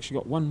brilliant. I've actually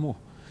got one more.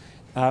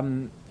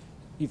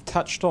 You've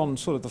touched on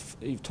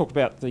you've talked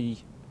about the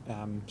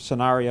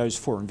scenarios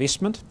for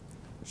investment.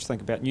 Just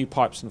think about new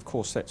pipes, and of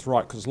course that's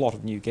right, because a lot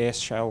of new gas,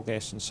 shale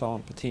gas and so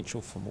on,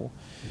 potential for more.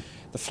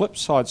 The flip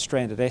side,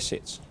 stranded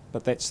assets,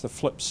 but that's the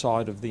flip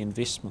side of the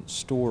investment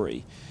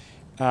story.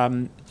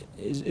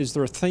 Is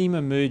there a theme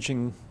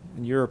emerging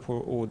in Europe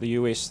or the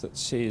US that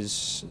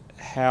says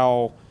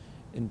how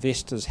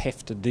investors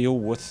have to deal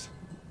with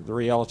the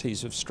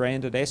realities of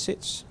stranded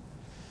assets?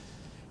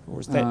 Or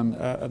is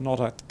that not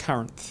a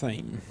current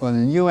theme? Well,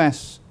 in the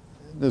US,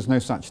 there's no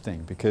such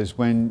thing, because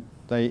when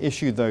they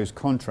issue those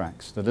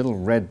contracts, the little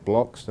red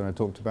blocks that I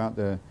talked about,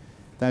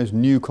 those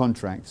new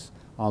contracts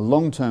are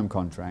long-term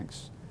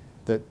contracts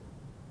that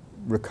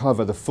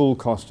recover the full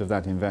cost of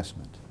that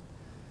investment.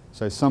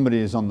 So somebody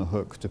is on the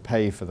hook to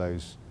pay for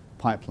those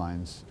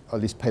pipelines, or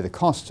at least pay the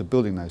costs of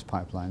building those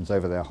pipelines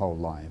over their whole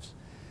lives.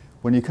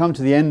 When you come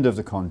to the end of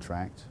the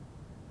contract,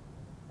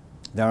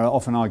 there are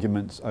often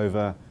arguments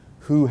over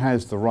who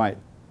has the right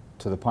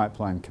to the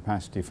pipeline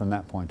capacity from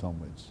that point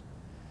onwards.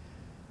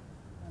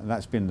 And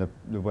that's been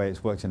the way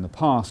it's worked in the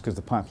past, because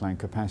the pipeline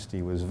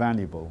capacity was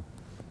valuable.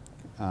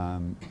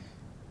 And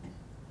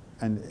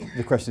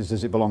the question is,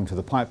 does it belong to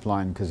the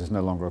pipeline because there's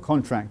no longer a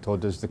contract, or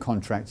does the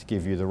contract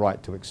give you the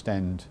right to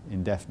extend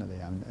indefinitely?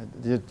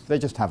 They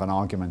just have an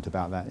argument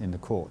about that in the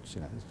courts.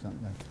 You know,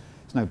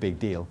 it's no big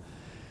deal.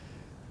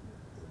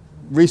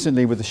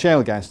 Recently, with the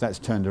shale gas, that's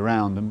turned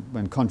around, and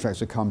when contracts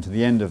have come to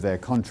the end of their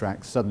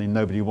contracts, suddenly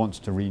nobody wants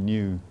to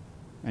renew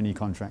any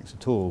contracts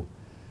at all.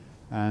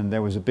 And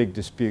there was a big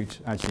dispute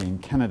actually in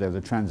Canada,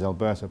 the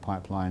Trans-Alberta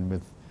pipeline,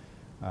 with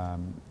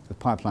the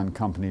pipeline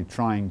company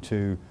trying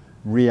to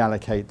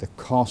reallocate the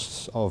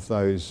costs of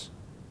those,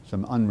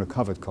 some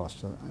unrecovered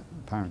costs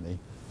apparently,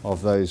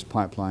 of those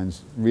pipelines,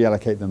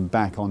 reallocate them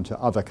back onto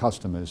other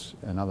customers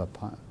and other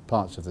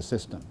parts of the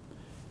system.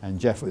 And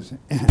Jeff was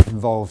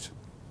involved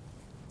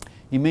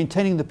in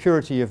maintaining the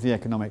purity of the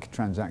economic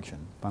transaction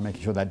by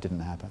making sure that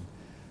didn't happen.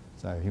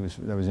 So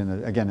there was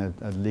again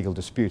a legal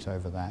dispute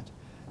over that.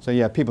 So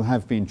yeah, people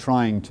have been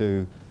trying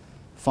to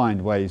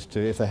find ways to,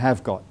 if they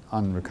have got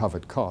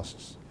unrecovered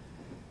costs,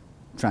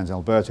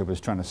 TransAlberta was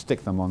trying to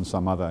stick them on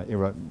some other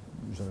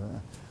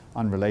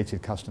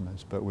unrelated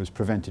customers, but was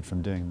prevented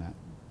from doing that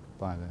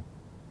by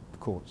the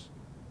courts.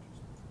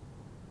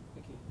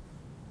 Thank you.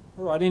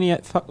 All right, any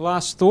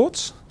last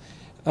thoughts?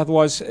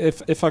 Otherwise,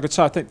 if I could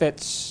say, I think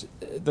that's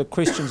the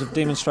questions have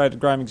demonstrated,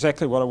 Graham,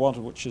 exactly what I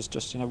wanted, which is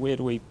just, where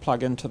do we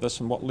plug into this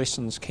and what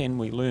lessons can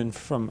we learn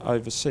from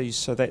overseas?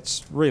 So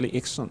that's really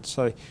excellent.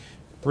 So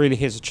really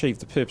has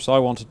achieved the purpose I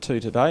wanted to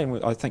today,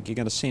 and I think you're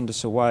going to send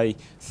us away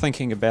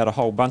thinking about a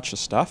whole bunch of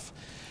stuff.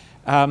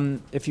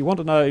 If you want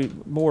to know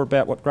more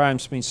about what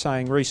Graham's been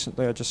saying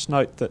recently, I just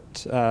note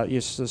that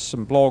yes, there's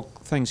some blog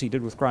things he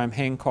did with Graham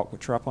Hancock,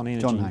 which are up on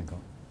Energy. John Hancock.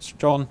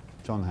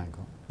 John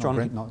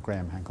Hancock. Not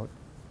Graham Hancock.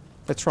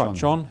 That's right,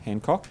 John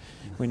Hancock.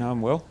 We know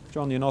him well.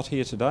 John, you're not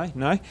here today,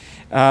 no.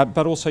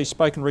 But also he's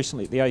spoken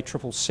recently at the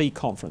ACCC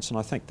conference, and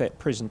I think that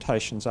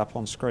presentation's up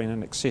on screen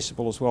and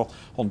accessible as well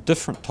on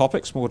different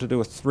topics, more to do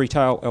with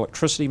retail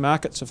electricity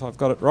markets, if I've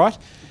got it right.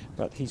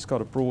 But he's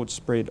got a broad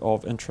spread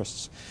of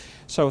interests.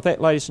 So with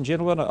that, ladies and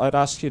gentlemen, I'd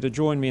ask you to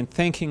join me in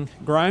thanking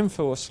Graham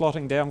for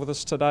slotting down with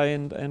us today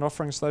and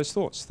offering us those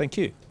thoughts. Thank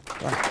you.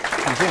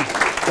 Thank you.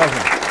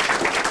 Pleasure.